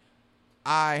like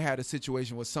I had a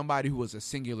situation with somebody who was a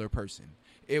singular person.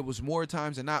 It was more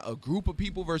times than not a group of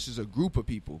people versus a group of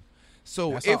people.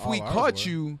 So That's if how we all ours caught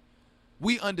were. you,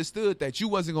 we understood that you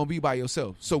wasn't gonna be by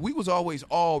yourself. So we was always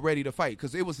all ready to fight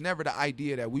because it was never the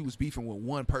idea that we was beefing with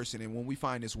one person and when we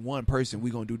find this one person, we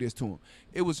gonna do this to him.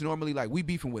 It was normally like we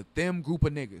beefing with them group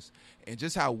of niggas. And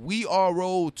just how we all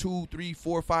roll 2, 3,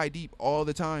 4, 5 deep all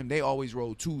the time, they always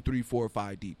roll 2, 3, 4,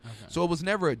 5 deep. Okay. So it was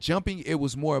never a jumping, it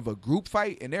was more of a group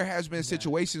fight. And there has been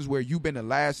situations where you've been the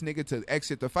last nigga to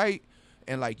exit the fight.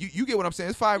 And like you get what I'm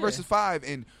saying? It's 5 versus 5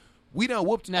 and we done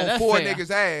whooped on 4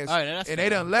 niggas' ass, and they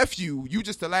done left you. You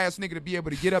just the last nigga to be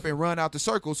able to get up and run out the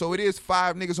circle. So it is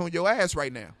 5 niggas on your ass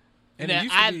right now. And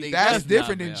that's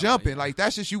different than jumping. Like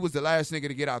that's just you was the last nigga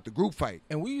to get out the group fight.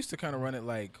 And we used to kind of run it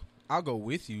like I'll go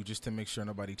with you just to make sure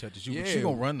nobody touches you. Yeah. But you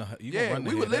gonna run the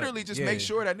we would literally just make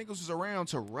sure that niggas was around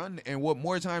to run. And what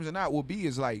more times than not will be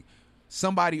is like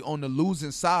somebody on the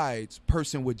losing side's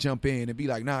person would jump in and be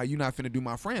like, nah, you're not finna do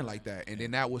my friend like that. And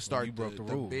then that would start you broke the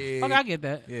rule. Okay, I get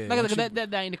that. Yeah. Look at that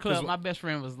day in the club. My best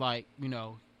friend was like, you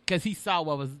know, because he saw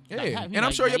what was like, and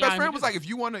I'm sure your best friend was like, if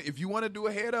you wanna do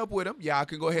a head up with him, I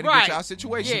can go ahead and get y'all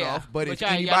situation off. But if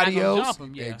anybody else,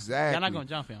 exactly, you're not gonna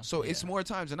jump him. So it's more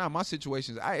times than not. My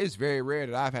situations, it's very rare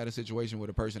that I've had a situation with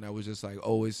a person that was just like,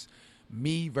 oh, it's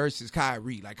me versus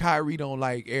Kyrie. Like Kyrie don't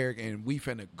like Eric and we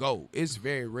finna go. It's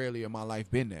very rarely in my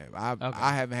life been there.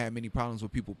 I haven't had many problems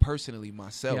with people personally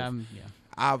myself.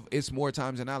 It's more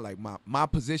times than not. Like my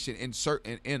position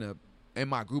in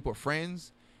my group of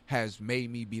friends has made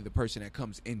me be the person that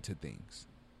comes into things.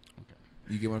 Okay.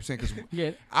 You get what I'm saying?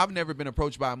 Because I've never been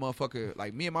approached by a motherfucker.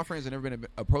 Like me and my friends have never been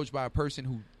approached by a person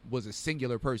who was a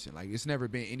singular person. Like it's never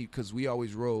been any, because we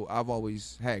always roll. I've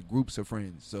always had groups of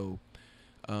friends. So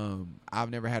I've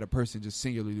never had a person just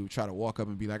singularly try to walk up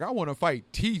and be like, I want to fight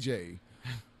TJ.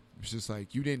 It's just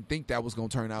like you didn't think that was going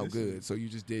to turn out good, so you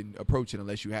just didn't approach it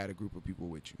unless you had a group of people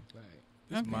with you. Right.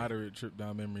 This moderate trip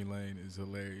down memory lane is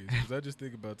hilarious because I just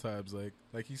think about times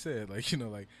like he said, like, you know,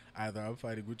 like either I'm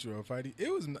fighting with you or I'm fighting.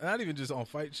 It was not even just on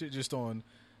fight shit, just on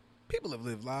people have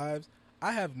lived lives.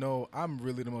 I'm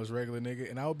really the most regular nigga,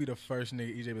 and I would be the first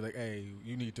nigga EJ be like, hey,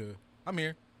 you need to, I'm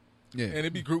here. Yeah. And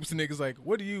it'd be groups of niggas like,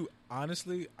 what do you,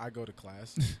 honestly, I go to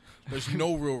class. There's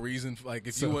no real reason, like,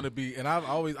 if you want to be, and I've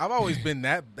always been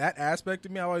that aspect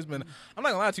of me. I've always been, I'm not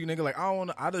gonna lie to you, nigga,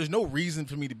 like, there's no reason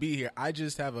for me to be here. I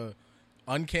just have a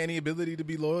uncanny ability to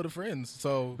be loyal to friends.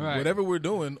 So whatever we're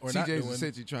doing or not doing. CJ's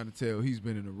essentially trying to tell he's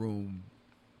been in a room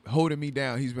holding me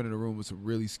down. He's been in a room with some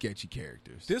really sketchy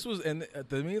characters. This was, and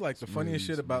to me, like, the funniest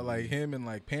shit about, like, him and,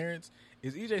 like, parents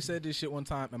is EJ said this shit one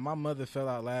time, and my mother fell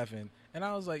out laughing. And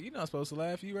I was like, you're not supposed to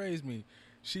laugh. You raised me.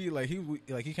 She, like,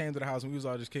 he came to the house, and we was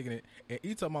all just kicking it. And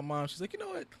he told my mom, she's like, you know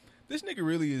what? This nigga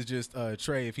really is just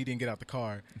Trey if he didn't get out the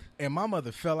car. And my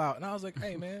mother fell out. And I was like,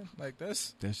 hey, man, like,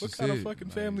 that's what kind of fucking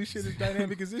family shit is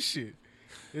dynamic is this shit?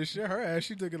 It's sure her ass.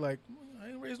 She took it like, I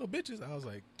ain't raised no bitches. I was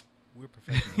like, we're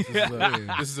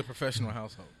professionals. This is a professional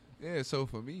household. Yeah, so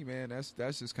for me, man,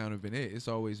 that's just kind of been it. It's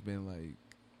always been like,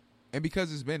 and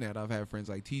because it's been that, I've had friends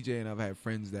like TJ, and I've had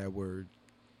friends that were,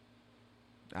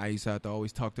 I used to have to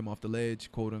always talk them off the ledge,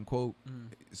 quote unquote.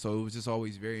 So it was just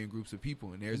always varying groups of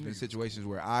people. And there's been situations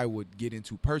where I would get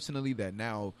into personally that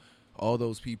now all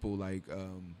those people like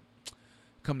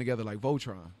come together like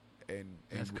Voltron. And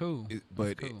that's cool.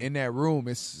 In that room,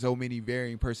 it's so many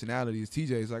varying personalities.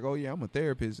 TJ is like, oh yeah, I'm a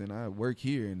therapist and I work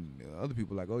here. And other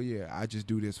people are like, oh yeah, I just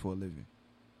do this for a living.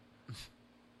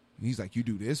 He's like, you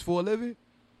do this for a living?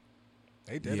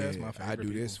 That's my favorite. I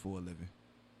do this for a living.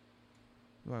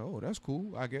 Like, oh, that's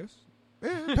cool, I guess.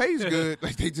 Yeah, it pays good.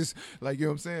 Like they just, like, you know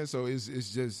what I'm saying? So it's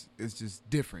just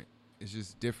different. It's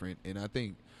just different. And I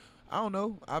think, I don't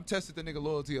know, I've tested the nigga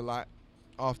loyalty a lot,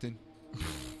 often.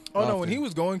 No, when he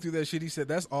was going through that shit, he said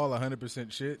that's all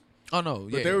 100% shit. Oh no,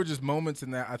 But there were just moments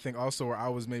in that, I think also where I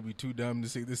was maybe too dumb to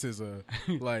see this is a,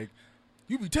 like,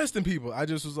 you be testing people. I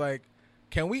just was like,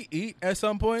 can we eat at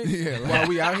some point while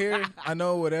we out here? I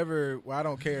know whatever. Well, I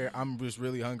don't care. I'm just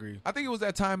really hungry. I think it was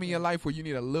that time in your life where you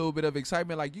need a little bit of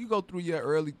excitement. Like you go through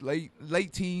your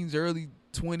late teens, early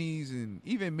 20s, and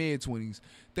even mid 20s.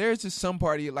 There's just some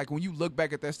part of you, like when you look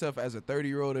back at that stuff as a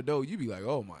 30-year-old adult, you be like,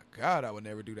 oh my God, I would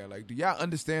never do that. Like, do y'all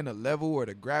understand the level or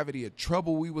the gravity of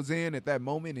trouble we was in at that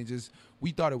moment? And just,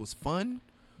 we thought it was fun.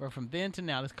 But from then to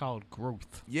now, it's called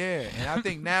growth. Yeah, and I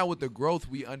think now with the growth,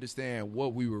 we understand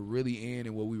what we were really in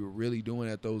and what we were really doing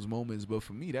at those moments. But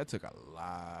for me, that took a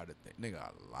lot of things. Nigga,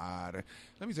 a lot of...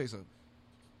 Let me tell you something.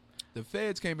 The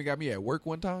feds came and got me at work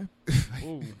one time.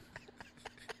 Ooh.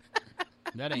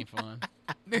 That ain't fun.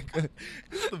 Nigga.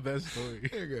 This is the best story.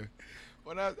 Nigga.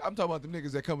 When I'm talking about the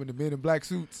niggas that come in the men in black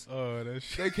suits. Oh, that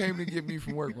shit. They came to get me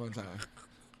from work one time.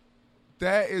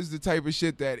 That is the type of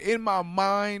shit that in my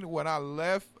mind when I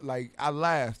left, like I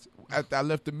laughed. after I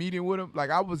left the meeting with him, like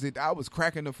I was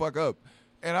cracking the fuck up.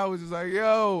 And I was just like,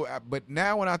 yo. But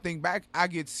now when I think back, I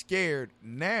get scared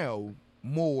now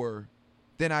more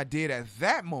than I did at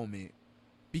that moment.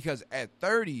 Because at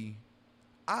 30,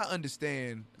 I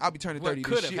understand. I'll be turning 30 What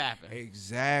this could have year. happened.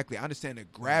 Exactly. I understand the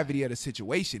gravity of the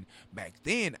situation. Back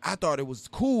then, I thought it was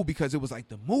cool because it was like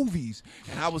the movies.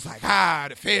 And I was like,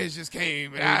 the feds just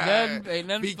came. Ain't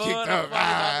nothing feet fun kicked or up.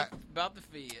 funny about the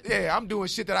feds. Yeah, I'm doing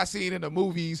shit that I seen in the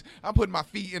movies. I'm putting my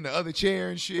feet in the other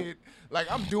chair and shit. Like,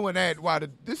 I'm doing that while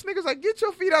this nigga's like, get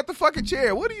your feet out the fucking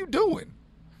chair. What are you doing?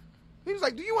 He was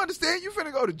like, do you understand? You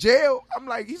finna go to jail? I'm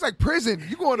like, he's like, prison.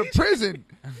 You going to prison.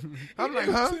 I'm like,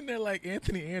 huh? Sitting there like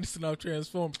Anthony Anderson off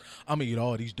Transformers. I'm going to eat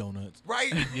all these donuts.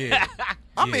 Right? Yeah.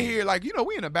 I'm in here like,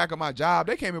 we in the back of my job.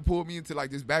 They came and pulled me into like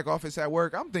this back office at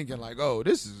work. I'm thinking like, oh,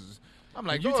 this is, I'm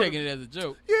like, You taking it as a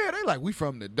joke. Yeah, they like, we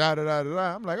from the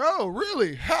da-da-da-da-da. I'm like, oh,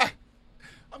 really? Ha!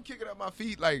 I'm kicking up my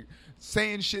feet like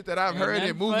saying shit that I've heard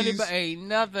in movies. Ain't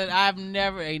nothing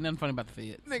funny about the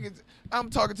feds. Niggas, I'm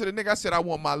talking to the nigga. I said, I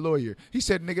want my lawyer. He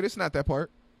said, nigga, this not that part.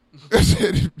 I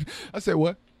said,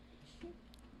 what?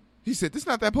 He said, this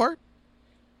not that part?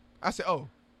 I said, oh.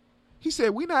 He said,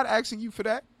 we not asking you for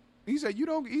that. He said,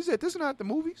 he said, this is not the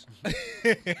movies.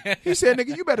 He said,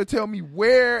 nigga, you better tell me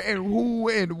where and who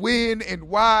and when and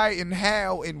why and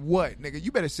how and what. Nigga,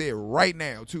 you better say it right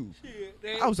now, too.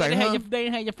 I was like, they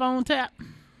didn't have your phone tap?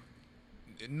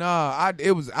 Nah,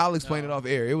 I'll explain it off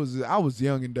air. I was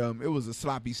young and dumb. It was a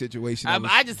sloppy situation.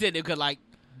 I just said it because, like,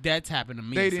 that's happened to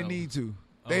me. They didn't need to.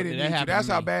 They didn't that need to. happened That's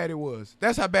to how me. bad it was.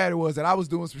 That's how bad it was that I was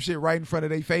doing some shit right in front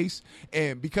of their face,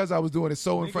 and because I was doing it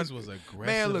so in Niggas front. was aggressively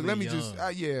Man, look, let me young. just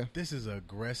yeah. This is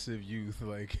aggressive youth.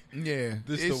 Like, Yeah,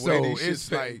 This it's the way they so should it's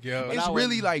think, like yo. But it's I really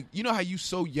wasn't- like, you know how you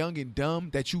so young and dumb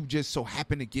that you just so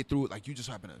happen to get through it, like you just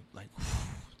happen to like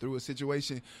through a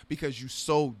situation because you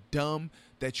so dumb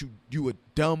that you a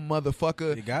dumb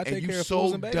motherfucker, You gotta and take you care of so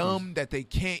fools and babies. dumb that they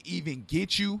can't even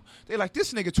get you. They're like,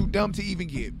 this nigga too dumb to even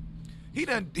get. He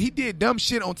did dumb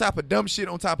shit on top of dumb shit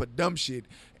on top of dumb shit,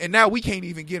 and now we can't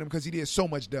even get him because he did so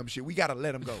much dumb shit. We gotta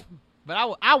let him go. But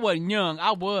I wasn't young.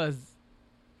 I was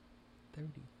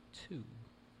 32.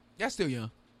 That's still young.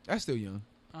 That's still young.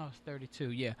 I was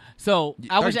 32, yeah. So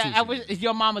Yeah, I wish 32 I wish is- if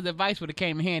your mama's advice would have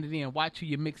came handed in. Watch who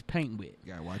you mix paint with,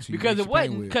 You gotta watch who you because mix it your paint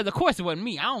wasn't. with. Because of course it wasn't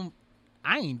me.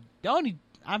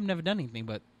 I've never done anything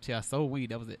but I sold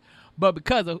weed. That was it. But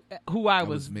because of who I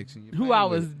was mixing your who paint I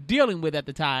with. was dealing with at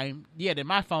the time, yeah, then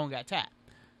my phone got tapped.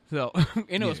 So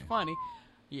and it was Yeah. funny.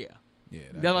 Yeah, Yeah,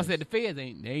 that's why I said the feds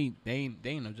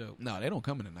ain't no joke. No, they don't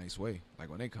come in a nice way. Like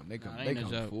when they come, they ain't come no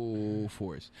joke. full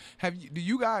force. Do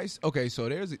you guys? Okay, so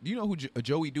do you know who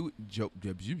Joey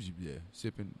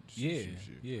sipping? yeah,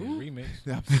 remix.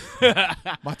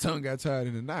 My tongue got tied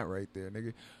in a knot right there,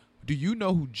 nigga. Do you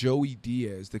know who Joey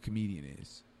Diaz, the comedian,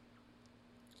 is?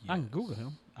 I can Google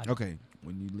him. Okay,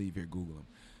 when you leave here, Google him.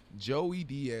 Joey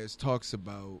Diaz talks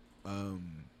about.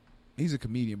 He's a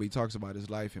comedian, but he talks about his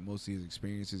life and mostly his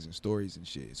experiences and stories and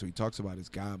shit. So he talks about his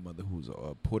godmother, who's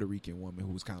a Puerto Rican woman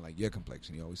who was kind of like your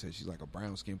complexion. He always says she's like a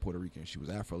brown-skinned Puerto Rican. She was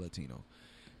Afro-Latino.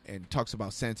 And talks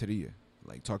about Santeria.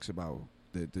 Like, talks about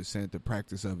the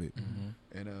practice of it.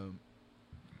 Mm-hmm. And,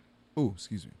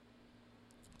 excuse me.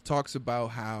 Talks about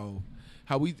how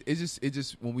it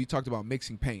just when we talked about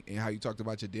mixing paint and how you talked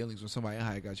about your dealings with somebody and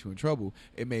how it got you in trouble,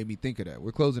 it made me think of that.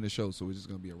 We're closing the show, so it's just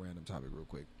going to be a random topic real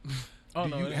quick. Oh,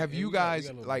 Do no, you, it- have it- you we got- we guys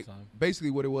got a little like time.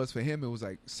 basically what it was for him? It was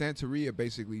like Santeria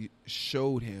basically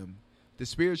showed him, the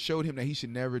spirit showed him that he should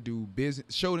never do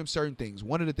business. Showed him certain things.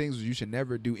 One of the things was you should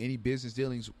never do any business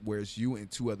dealings where it's you and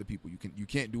two other people. You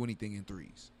can't do anything in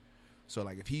threes. So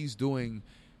like if he's doing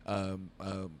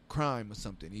crime or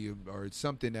something, or it's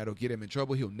something that'll get him in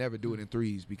trouble, he'll never do it in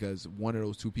threes because one of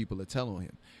those two people will tell on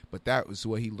him. But that was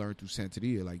what he learned through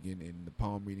Santeria, like in the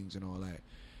palm readings and all that.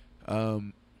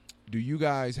 Do you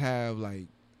guys have like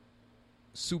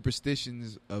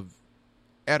superstitions of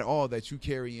at all that you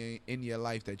carry in your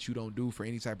life that you don't do for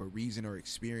any type of reason or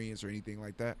experience or anything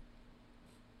like that?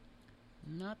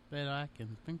 Not that I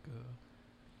can think of.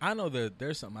 I know that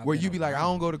there's something. I've Where been you be like, I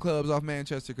around. don't go to clubs off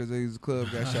Manchester because there's a club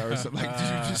got shot or something. Like, did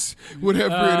you just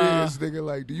whatever it is, nigga?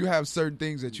 Like, do you have certain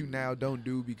things that you now don't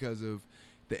do because of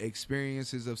the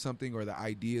experiences of something or the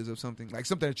ideas of something, like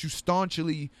something that you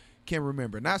staunchly can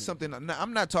remember? Not something.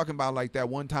 I'm not talking about like that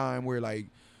one time where like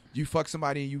you fuck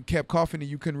somebody and you kept coughing and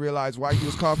you couldn't realize why you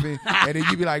was coughing, and then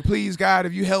you be like, please God,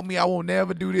 if you help me, I won't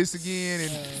never do this again.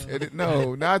 And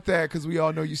no, not that, because we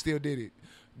all know you still did it.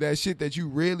 That shit that you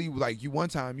really like. You one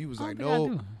time you was I like,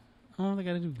 don't no. I don't think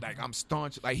I do. Like I'm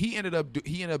staunch. Like he ended up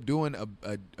doing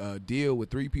a deal with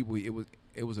three people.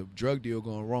 it was a drug deal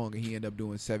going wrong, and he ended up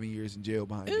doing 7 years in jail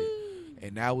behind it.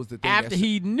 And that was the thing. After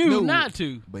he knew not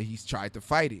to. But he tried to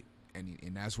fight it. And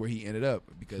that's where he ended up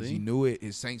because he knew it.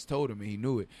 His saints told him, and he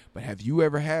knew it. But have you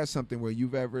ever had something where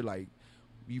you've ever, like,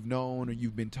 you've known or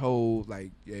you've been told,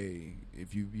 like, hey,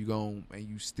 if you gon' and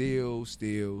you still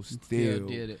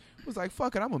did it. It was like,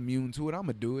 fuck it, I'm immune to it. I'm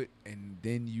going to do it. And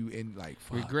then you, and like,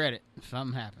 fuck. Regret it.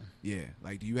 Something happened. Yeah.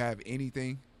 Like, do you have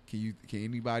anything? Can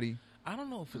anybody? I don't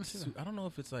know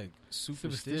if it's like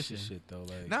superstitious shit though.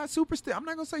 Like, Not superstitious. I'm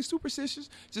not gonna say superstitious.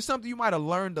 Just something you might have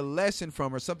learned a lesson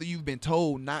from, or something you've been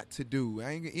told not to do. I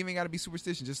ain't even got to be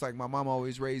superstitious. Just like my mom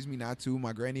always raised me not to.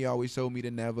 My granny always told me to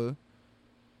never.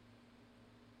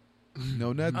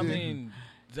 No, nothing.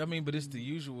 I mean, but it's the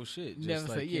usual shit. Just Never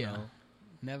like, say you know,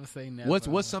 Never say never.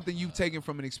 What's something you've taken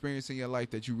from an experience in your life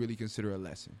that you really consider a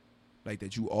lesson, like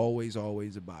that you always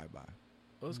abide by?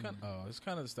 well, it's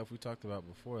kind of the stuff we talked about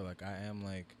before. Like, I am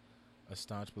like a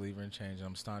staunch believer in change. And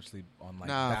I'm staunchly on like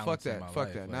fuck balancing that, my fuck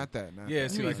life. that, like, not that. Yeah,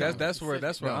 see, like that's where No,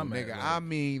 I'm nigga, at. Like, I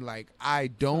mean, like, I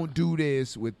don't do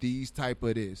this with these type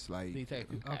of this, like, Okay.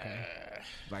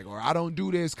 like, or I don't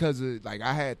do this because of, like,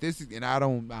 I had this and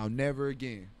I'll never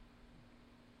again.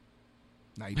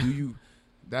 Like, do you?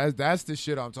 That's the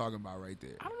shit I'm talking about right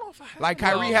there. I don't know if I have Like,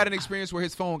 Kyrie had an experience where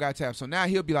his phone got tapped, so now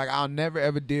he'll be like, I'll never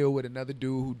ever deal with another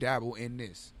dude who dabble in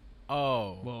this.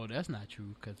 Oh, Well, that's not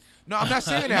true. Cause No, I'm not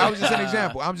saying that. I was just an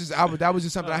example. That was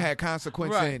just something I had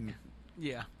consequence Right. in.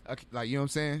 yeah. Okay, like, you know what I'm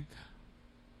saying?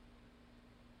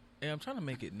 yeah. I'm trying to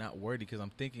make it not wordy because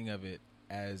I'm thinking of it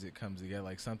as it comes together,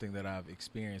 like something that I've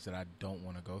experienced that I don't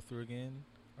want to go through again,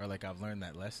 or like I've learned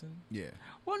that lesson. Yeah.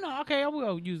 Well, no. Okay, I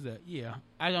will use that. Yeah.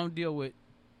 I don't deal with.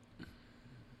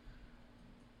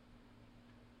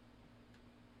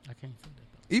 I can't say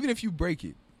that Even if you break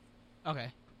it. though. Okay.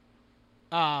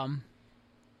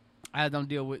 I don't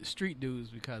deal with street dudes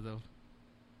because of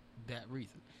that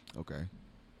reason. Okay.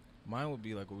 Mine would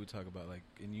be like what we talk about, like,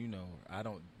 and you know, I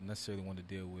don't necessarily want to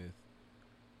deal with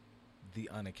the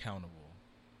unaccountable,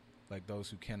 like those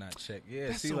who cannot check. Yeah,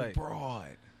 That's see, so like, broad.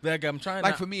 like I'm trying.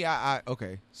 Like, not, for me, I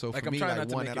okay. So like for I'm me, trying like not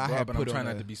to one make that it I broad, had but I'm put trying on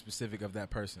not a- to be specific of that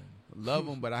person. love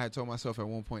them, but I had told myself at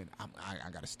one point, I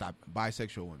got to stop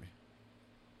bisexual women.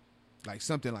 Like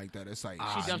something like that. It's like,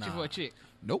 She dumped you nah. for a chick.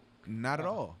 nope, not at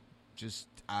all. Just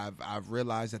I've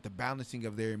realized that the balancing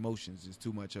of their emotions is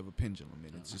too much of a pendulum,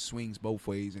 and it just swings both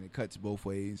ways and it cuts both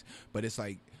ways. But it's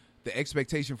like the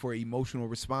expectation for emotional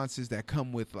responses that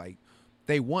come with, like,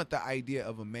 they want the idea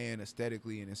of a man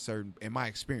aesthetically in my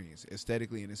experience,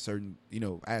 aesthetically in a certain, you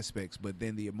know, aspects, but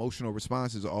then the emotional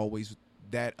response is always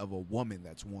that of a woman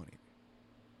that's wanted.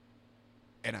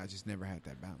 And I just never had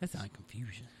that balance. That's not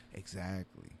confusion.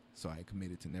 Exactly. So I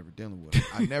committed to never dealing with it.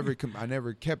 I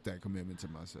never kept that commitment to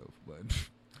myself. But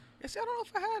Yeah, see, I don't know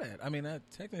if I had it. I mean,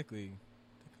 technically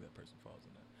that person falls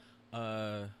in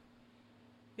that.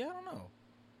 Yeah, I don't know.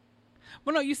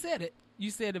 Well, no, you said it. You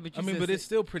said it, but you I mean, said but it's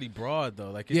still pretty broad though.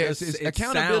 Like, it yeah, does, it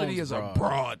accountability is sounds a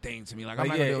broad thing to me. Like, I'm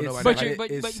Like, not yeah, gonna deal with it's- nobody. But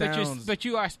Like, but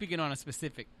you are speaking on a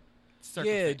specific circumstance.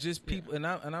 Yeah, just people, and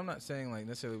I'm not saying like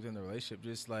necessarily within the relationship,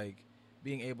 just like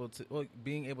being able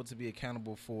to be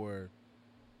accountable for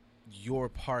your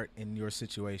part in your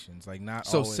situations, like not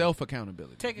So always, self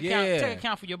accountability. Take Yeah.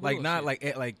 account for your bullshit. like not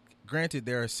like granted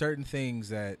there are certain things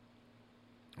that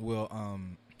will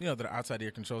you know that are outside of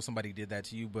your control. Somebody did that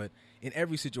to you, but in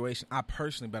every situation, I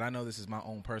personally, but I know this is my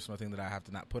own personal thing that I have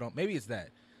to not put on. Maybe it's that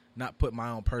not put my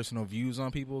own personal views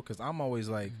on people, because I'm always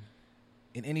like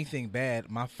in anything bad,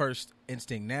 my first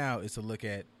instinct now is to look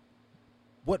at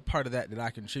what part of that did I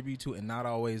contribute to, and not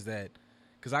always that,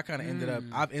 because I kind of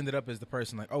I've ended up as the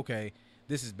person like, okay,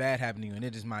 this is bad happening to you, and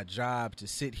it is my job to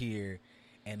sit here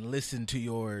and listen to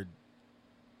your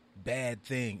bad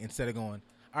thing instead of going,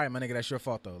 all right, my nigga, that's your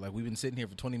fault though. Like, we've been sitting here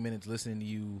for 20 minutes listening to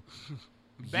you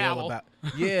yell Babble. about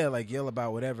yell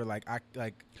about whatever. Like, I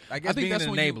guess being an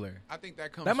when enabler. I think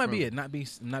that comes. That might from, be it. Not being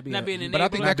being an But I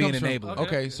think enabler? that being comes an from. enabler.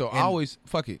 Okay, so I And always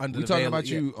fuck it. under We the talking veil- about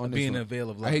you yeah, on this being one. a veil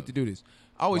of I hate love. to do this.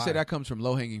 I always say Why? that comes from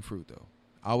low hanging fruit, though.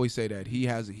 I always say that he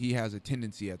has a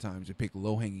tendency at times to pick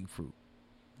low hanging fruit.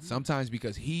 Sometimes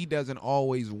because he doesn't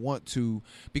always want to,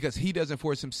 because he doesn't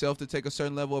force himself to take a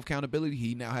certain level of accountability,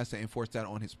 he now has to enforce that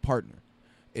on his partner.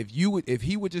 If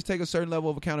he would just take a certain level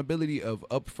of accountability of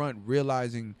upfront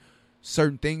realizing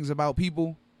certain things about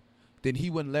people, then he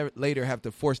wouldn't later have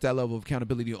to force that level of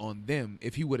accountability on them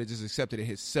if he would have just accepted it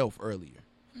himself earlier.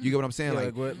 You get what I'm saying?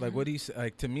 Yeah, like what he's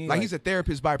like to me. he's a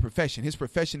therapist by profession. His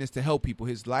profession is to help people.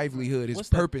 His livelihood, his What's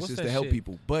that- purpose what's is that to help shit?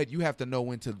 people. But you have to know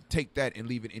when to take that and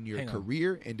leave it in your Hang on.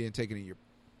 career, and then take it in your.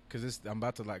 because I'm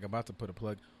about to put a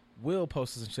plug. Will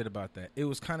posted some shit about that. It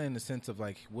was kind of in the sense of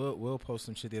like Will posted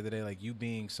some shit the other day, like you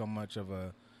being so much of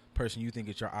a person, you think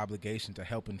it's your obligation to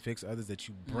help and fix others that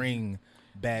you bring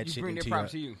bad shit bring into their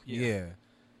props to you. Yeah.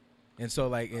 And so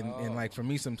like and like for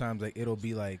me sometimes like it'll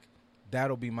be like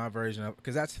that'll be my version of,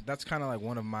 because that's kind of like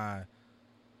one of my,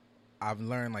 I've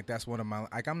learned like that's one of my,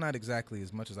 like I'm not exactly,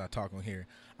 as much as I talk on here,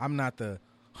 I'm not the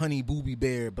honey booby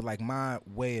bear, but like my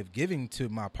way of giving to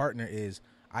my partner is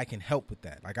I can help with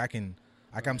that. Like I can,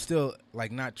 like I'm still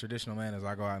like not traditional man as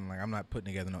I go out and like I'm not putting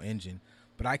together no engine,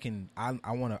 but I can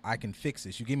fix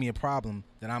this. You give me a problem,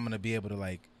 then I'm gonna be able to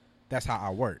like, that's how I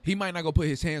work. He might not go put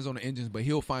his hands on the engines, but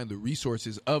he'll find the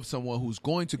resources of someone who's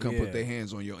going to come put their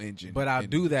hands on your engine. But I'll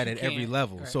do that at every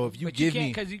level. Right. So if you but give you me,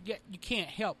 because you can't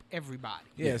help everybody.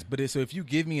 yes, but so if you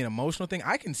give me an emotional thing,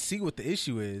 I can see what the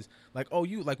issue is. Like, oh,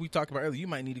 you, like we talked about earlier, you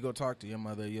might need to go talk to your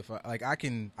mother. If I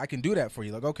can do that for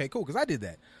you. Like, okay, cool, because I did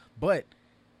that. But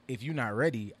if you're not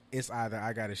ready, it's either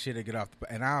I got to shit or get off,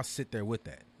 and I'll sit there with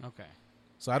that. Okay.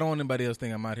 So I don't want anybody else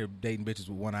think I'm out here dating bitches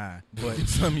with one eye. But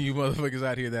some of you motherfuckers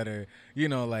out here that are, you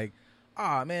know, like,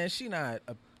 man, she not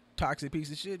a toxic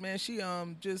piece of shit, man. She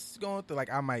just going through,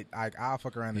 like, I'll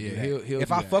fuck around and do that.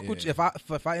 If I fuck with you,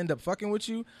 if I end up fucking with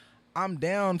you, I'm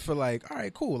down for like, all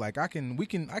right, cool. Like I can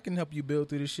help you build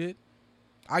through this shit.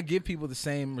 I give people the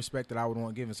same respect that I would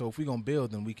want given. So if we gonna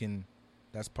build, then we can.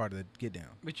 That's part of the get down.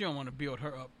 But you don't want to build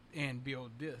her up and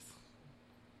build this.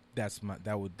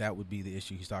 That would be the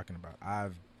issue he's talking about.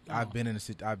 I've been in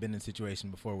a situation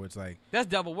before where it's like, that's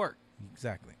double work.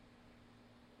 Exactly.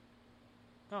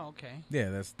 Oh, okay.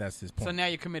 Yeah, that's his point. So now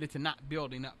you're committed to not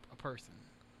building up a person.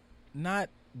 Not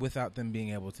without them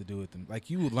being able to do it. Like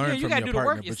you learn you from your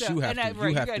partner, but you have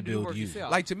to build build you.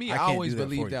 Like to me, I always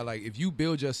believe that you. like if you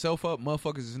build yourself up,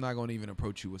 motherfuckers is not gonna even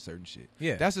approach you with certain shit.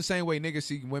 Yeah, that's the same way niggas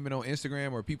see women on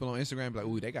Instagram or people on Instagram be like,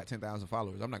 ooh, they got 10,000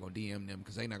 followers. I'm not gonna DM them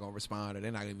because they're not gonna respond or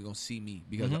they're not even gonna see me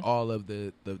because of all of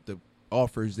the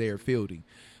offers they're fielding.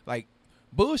 Like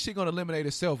bullshit gonna eliminate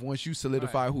itself once you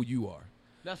solidify who you are.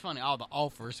 That's funny. All the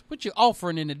offers. What you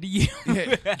offering in the DM?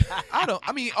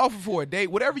 Yeah. Offer for a date.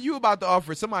 Whatever you about to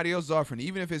offer, somebody else is offering.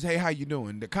 Even if it's, hey, how you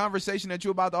doing? The conversation that you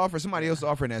about to offer, somebody else is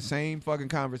offering that same fucking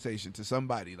conversation to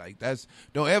somebody. Like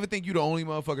don't ever think you the only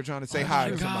motherfucker trying to say hi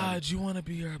to somebody. God, you want to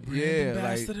be our brand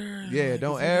ambassador? Like,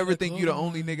 don't ever think you the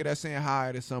only nigga that's saying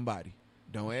hi to somebody.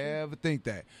 Don't ever think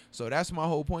that. So that's my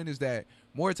whole point, is that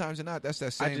more times than not, that's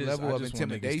that same level of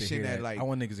intimidation that like, I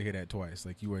want niggas to hear that twice.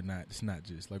 Like you are not, it's not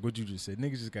just like what you just said.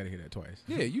 Niggas just gotta hear that twice.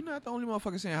 Yeah, you're not the only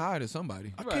motherfucker saying hi to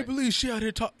somebody. I can't believe she out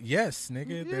here talk. Yes,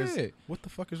 nigga. Yeah. What the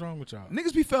fuck is wrong with y'all?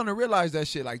 Niggas be failing to realize that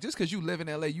shit. Like just because you live in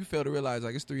LA, you fail to realize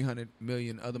like it's 300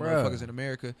 million other motherfuckers in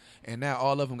America, and now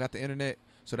all of them got the internet.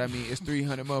 So that means it's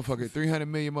 300 million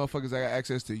motherfuckers that got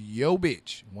access to yo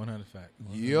bitch, 100 fact,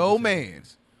 yo man.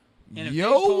 And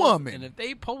yo woman, and if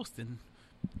they posting,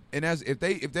 and as if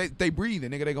they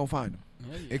breathing, nigga, they gonna find them.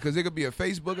 Because it could be a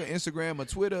Facebook, a Instagram, a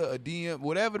Twitter, a DM,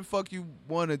 whatever the fuck you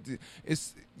want to do.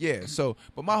 It's So,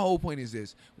 but my whole point is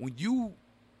this: when you,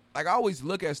 like, I always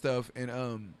look at stuff, and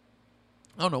I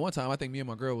don't know. One time, I think me and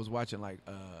my girl was watching like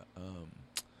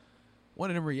one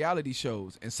of them reality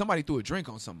shows, and somebody threw a drink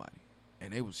on somebody.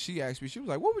 And she asked me, she was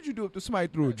like, what would you do if somebody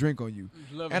threw a drink on you?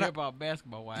 Love hip hop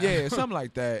basketball. Wow. Yeah, something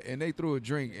like that. And they threw a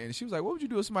drink. And she was like, what would you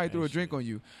do if somebody threw a drink on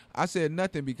you? I said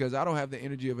nothing, because I don't have the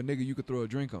energy of a nigga you could throw a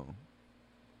drink on.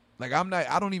 Like,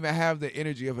 I don't even have the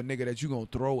energy of a nigga that you gonna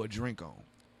throw a drink on.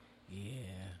 Yeah.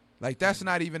 Like, that's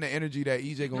not even the energy that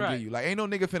EJ gonna give you. Like, ain't no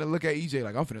nigga finna look at EJ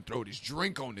like, I'm finna throw this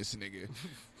drink on this nigga.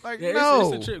 Like,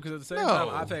 no. It's a trip, because at the same time,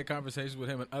 I've had conversations with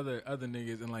him and other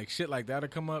niggas, and like shit like that'll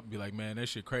come up, be like, man, that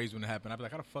shit crazy when it happened. I'd be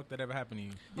like, how the fuck that ever happened to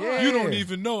you? Yeah. You don't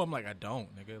even know. I'm like, I don't,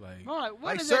 nigga. Like,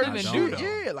 what does certain that even do?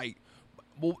 Yeah, like,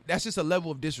 well, that's just a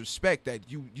level of disrespect that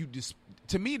you just.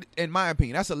 To me, in my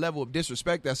opinion, that's a level of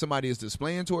disrespect that somebody is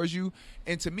displaying towards you.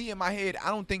 And to me, in my head, I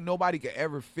don't think nobody could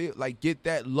ever feel like get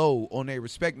that low on their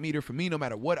respect meter for me, no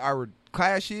matter what our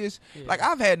clash is. Yeah. Like,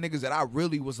 I've had niggas that I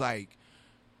really was like,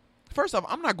 first off,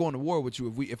 I'm not going to war with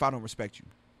you if I don't respect you.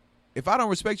 If I don't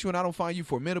respect you and I don't find you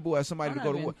formidable as somebody to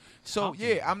go to war, so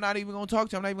yeah, I'm not even gonna talk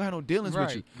to you. I'm not even gonna have no dealings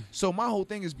with you. So my whole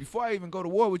thing is, before I even go to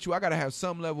war with you, I gotta have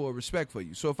some level of respect for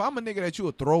you. So if I'm a nigga that you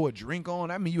will throw a drink on,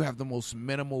 I mean, you have the most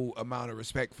minimal amount of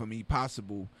respect for me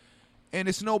possible. And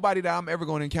it's nobody that I'm ever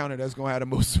gonna encounter that's gonna have the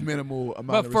most minimal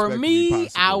amount of respect for me,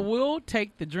 possible. I will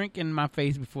take the drink in my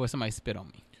face before somebody spit on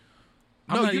me.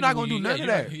 No, you're not gonna do none of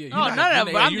that. No, none of that.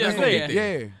 But I'm just saying.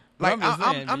 Yeah. Like,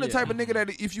 I'm the type of nigga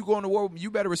that if you go on the war with me, you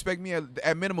better respect me.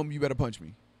 At minimum, you better punch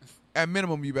me. At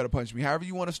minimum, you better punch me. However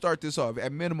you want to start this off,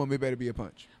 at minimum, it better be a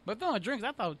punch. But throwing drinks,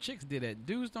 I thought chicks did that.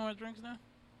 Dudes throwing drinks now?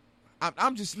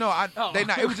 I'm just they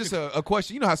not. It was just a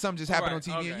question. You know how something just happened on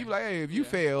TV, and you be like, hey, if you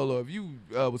fail, or if you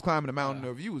was climbing a mountain,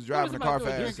 or if you was driving a car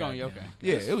fast.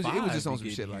 Yeah, it was just on some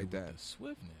shit like that.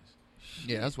 Swiftness.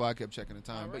 Yeah, that's why I kept checking the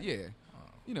time. But yeah.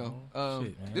 You know,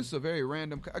 shit, this is a very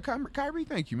random. Kyrie,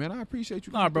 thank you, man. I appreciate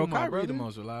you. Nah, bro, Kyrie Kyrie the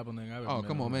most reliable nigga I've ever met.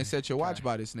 Come on, man. Set your watch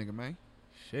by this nigga, man.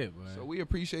 Shit, boy. So we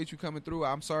appreciate you coming through.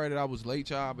 I'm sorry that I was late,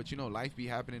 y'all, but you know, life be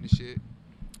happening and shit.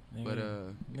 Nigga, But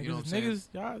niggas, you know what I'm saying? niggas,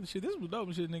 y'all, shit, this was dope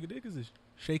and shit, nigga. Niggas is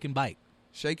shake and bite.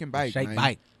 Shake and bite, Shake man.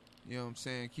 bite. You know what I'm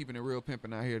saying? Keeping it real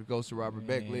pimping out here. The Ghost of Robert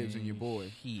Beck lives in your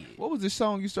boy. Shit. What was the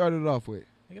song you started it off with?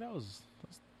 Nigga, that was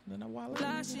a while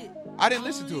I didn't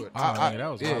listen to it. nigga, that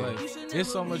was yeah. wild.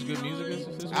 There's so much good music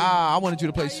this week. I wanted you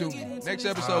to play Sumi. Next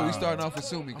episode, we starting off with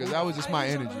Sumi because that was just my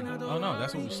energy. Oh, no,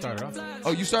 that's what we started off with.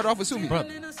 Oh, you started off with Sumi? Brother.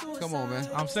 Come on, man.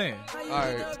 I'm saying. All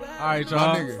right. All right,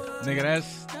 y'all. nigga. Nigga,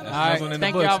 that's All right, one in the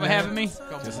thank books, y'all for man. having me.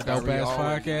 Just a dope ass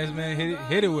podcast, man.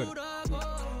 Hit it with it.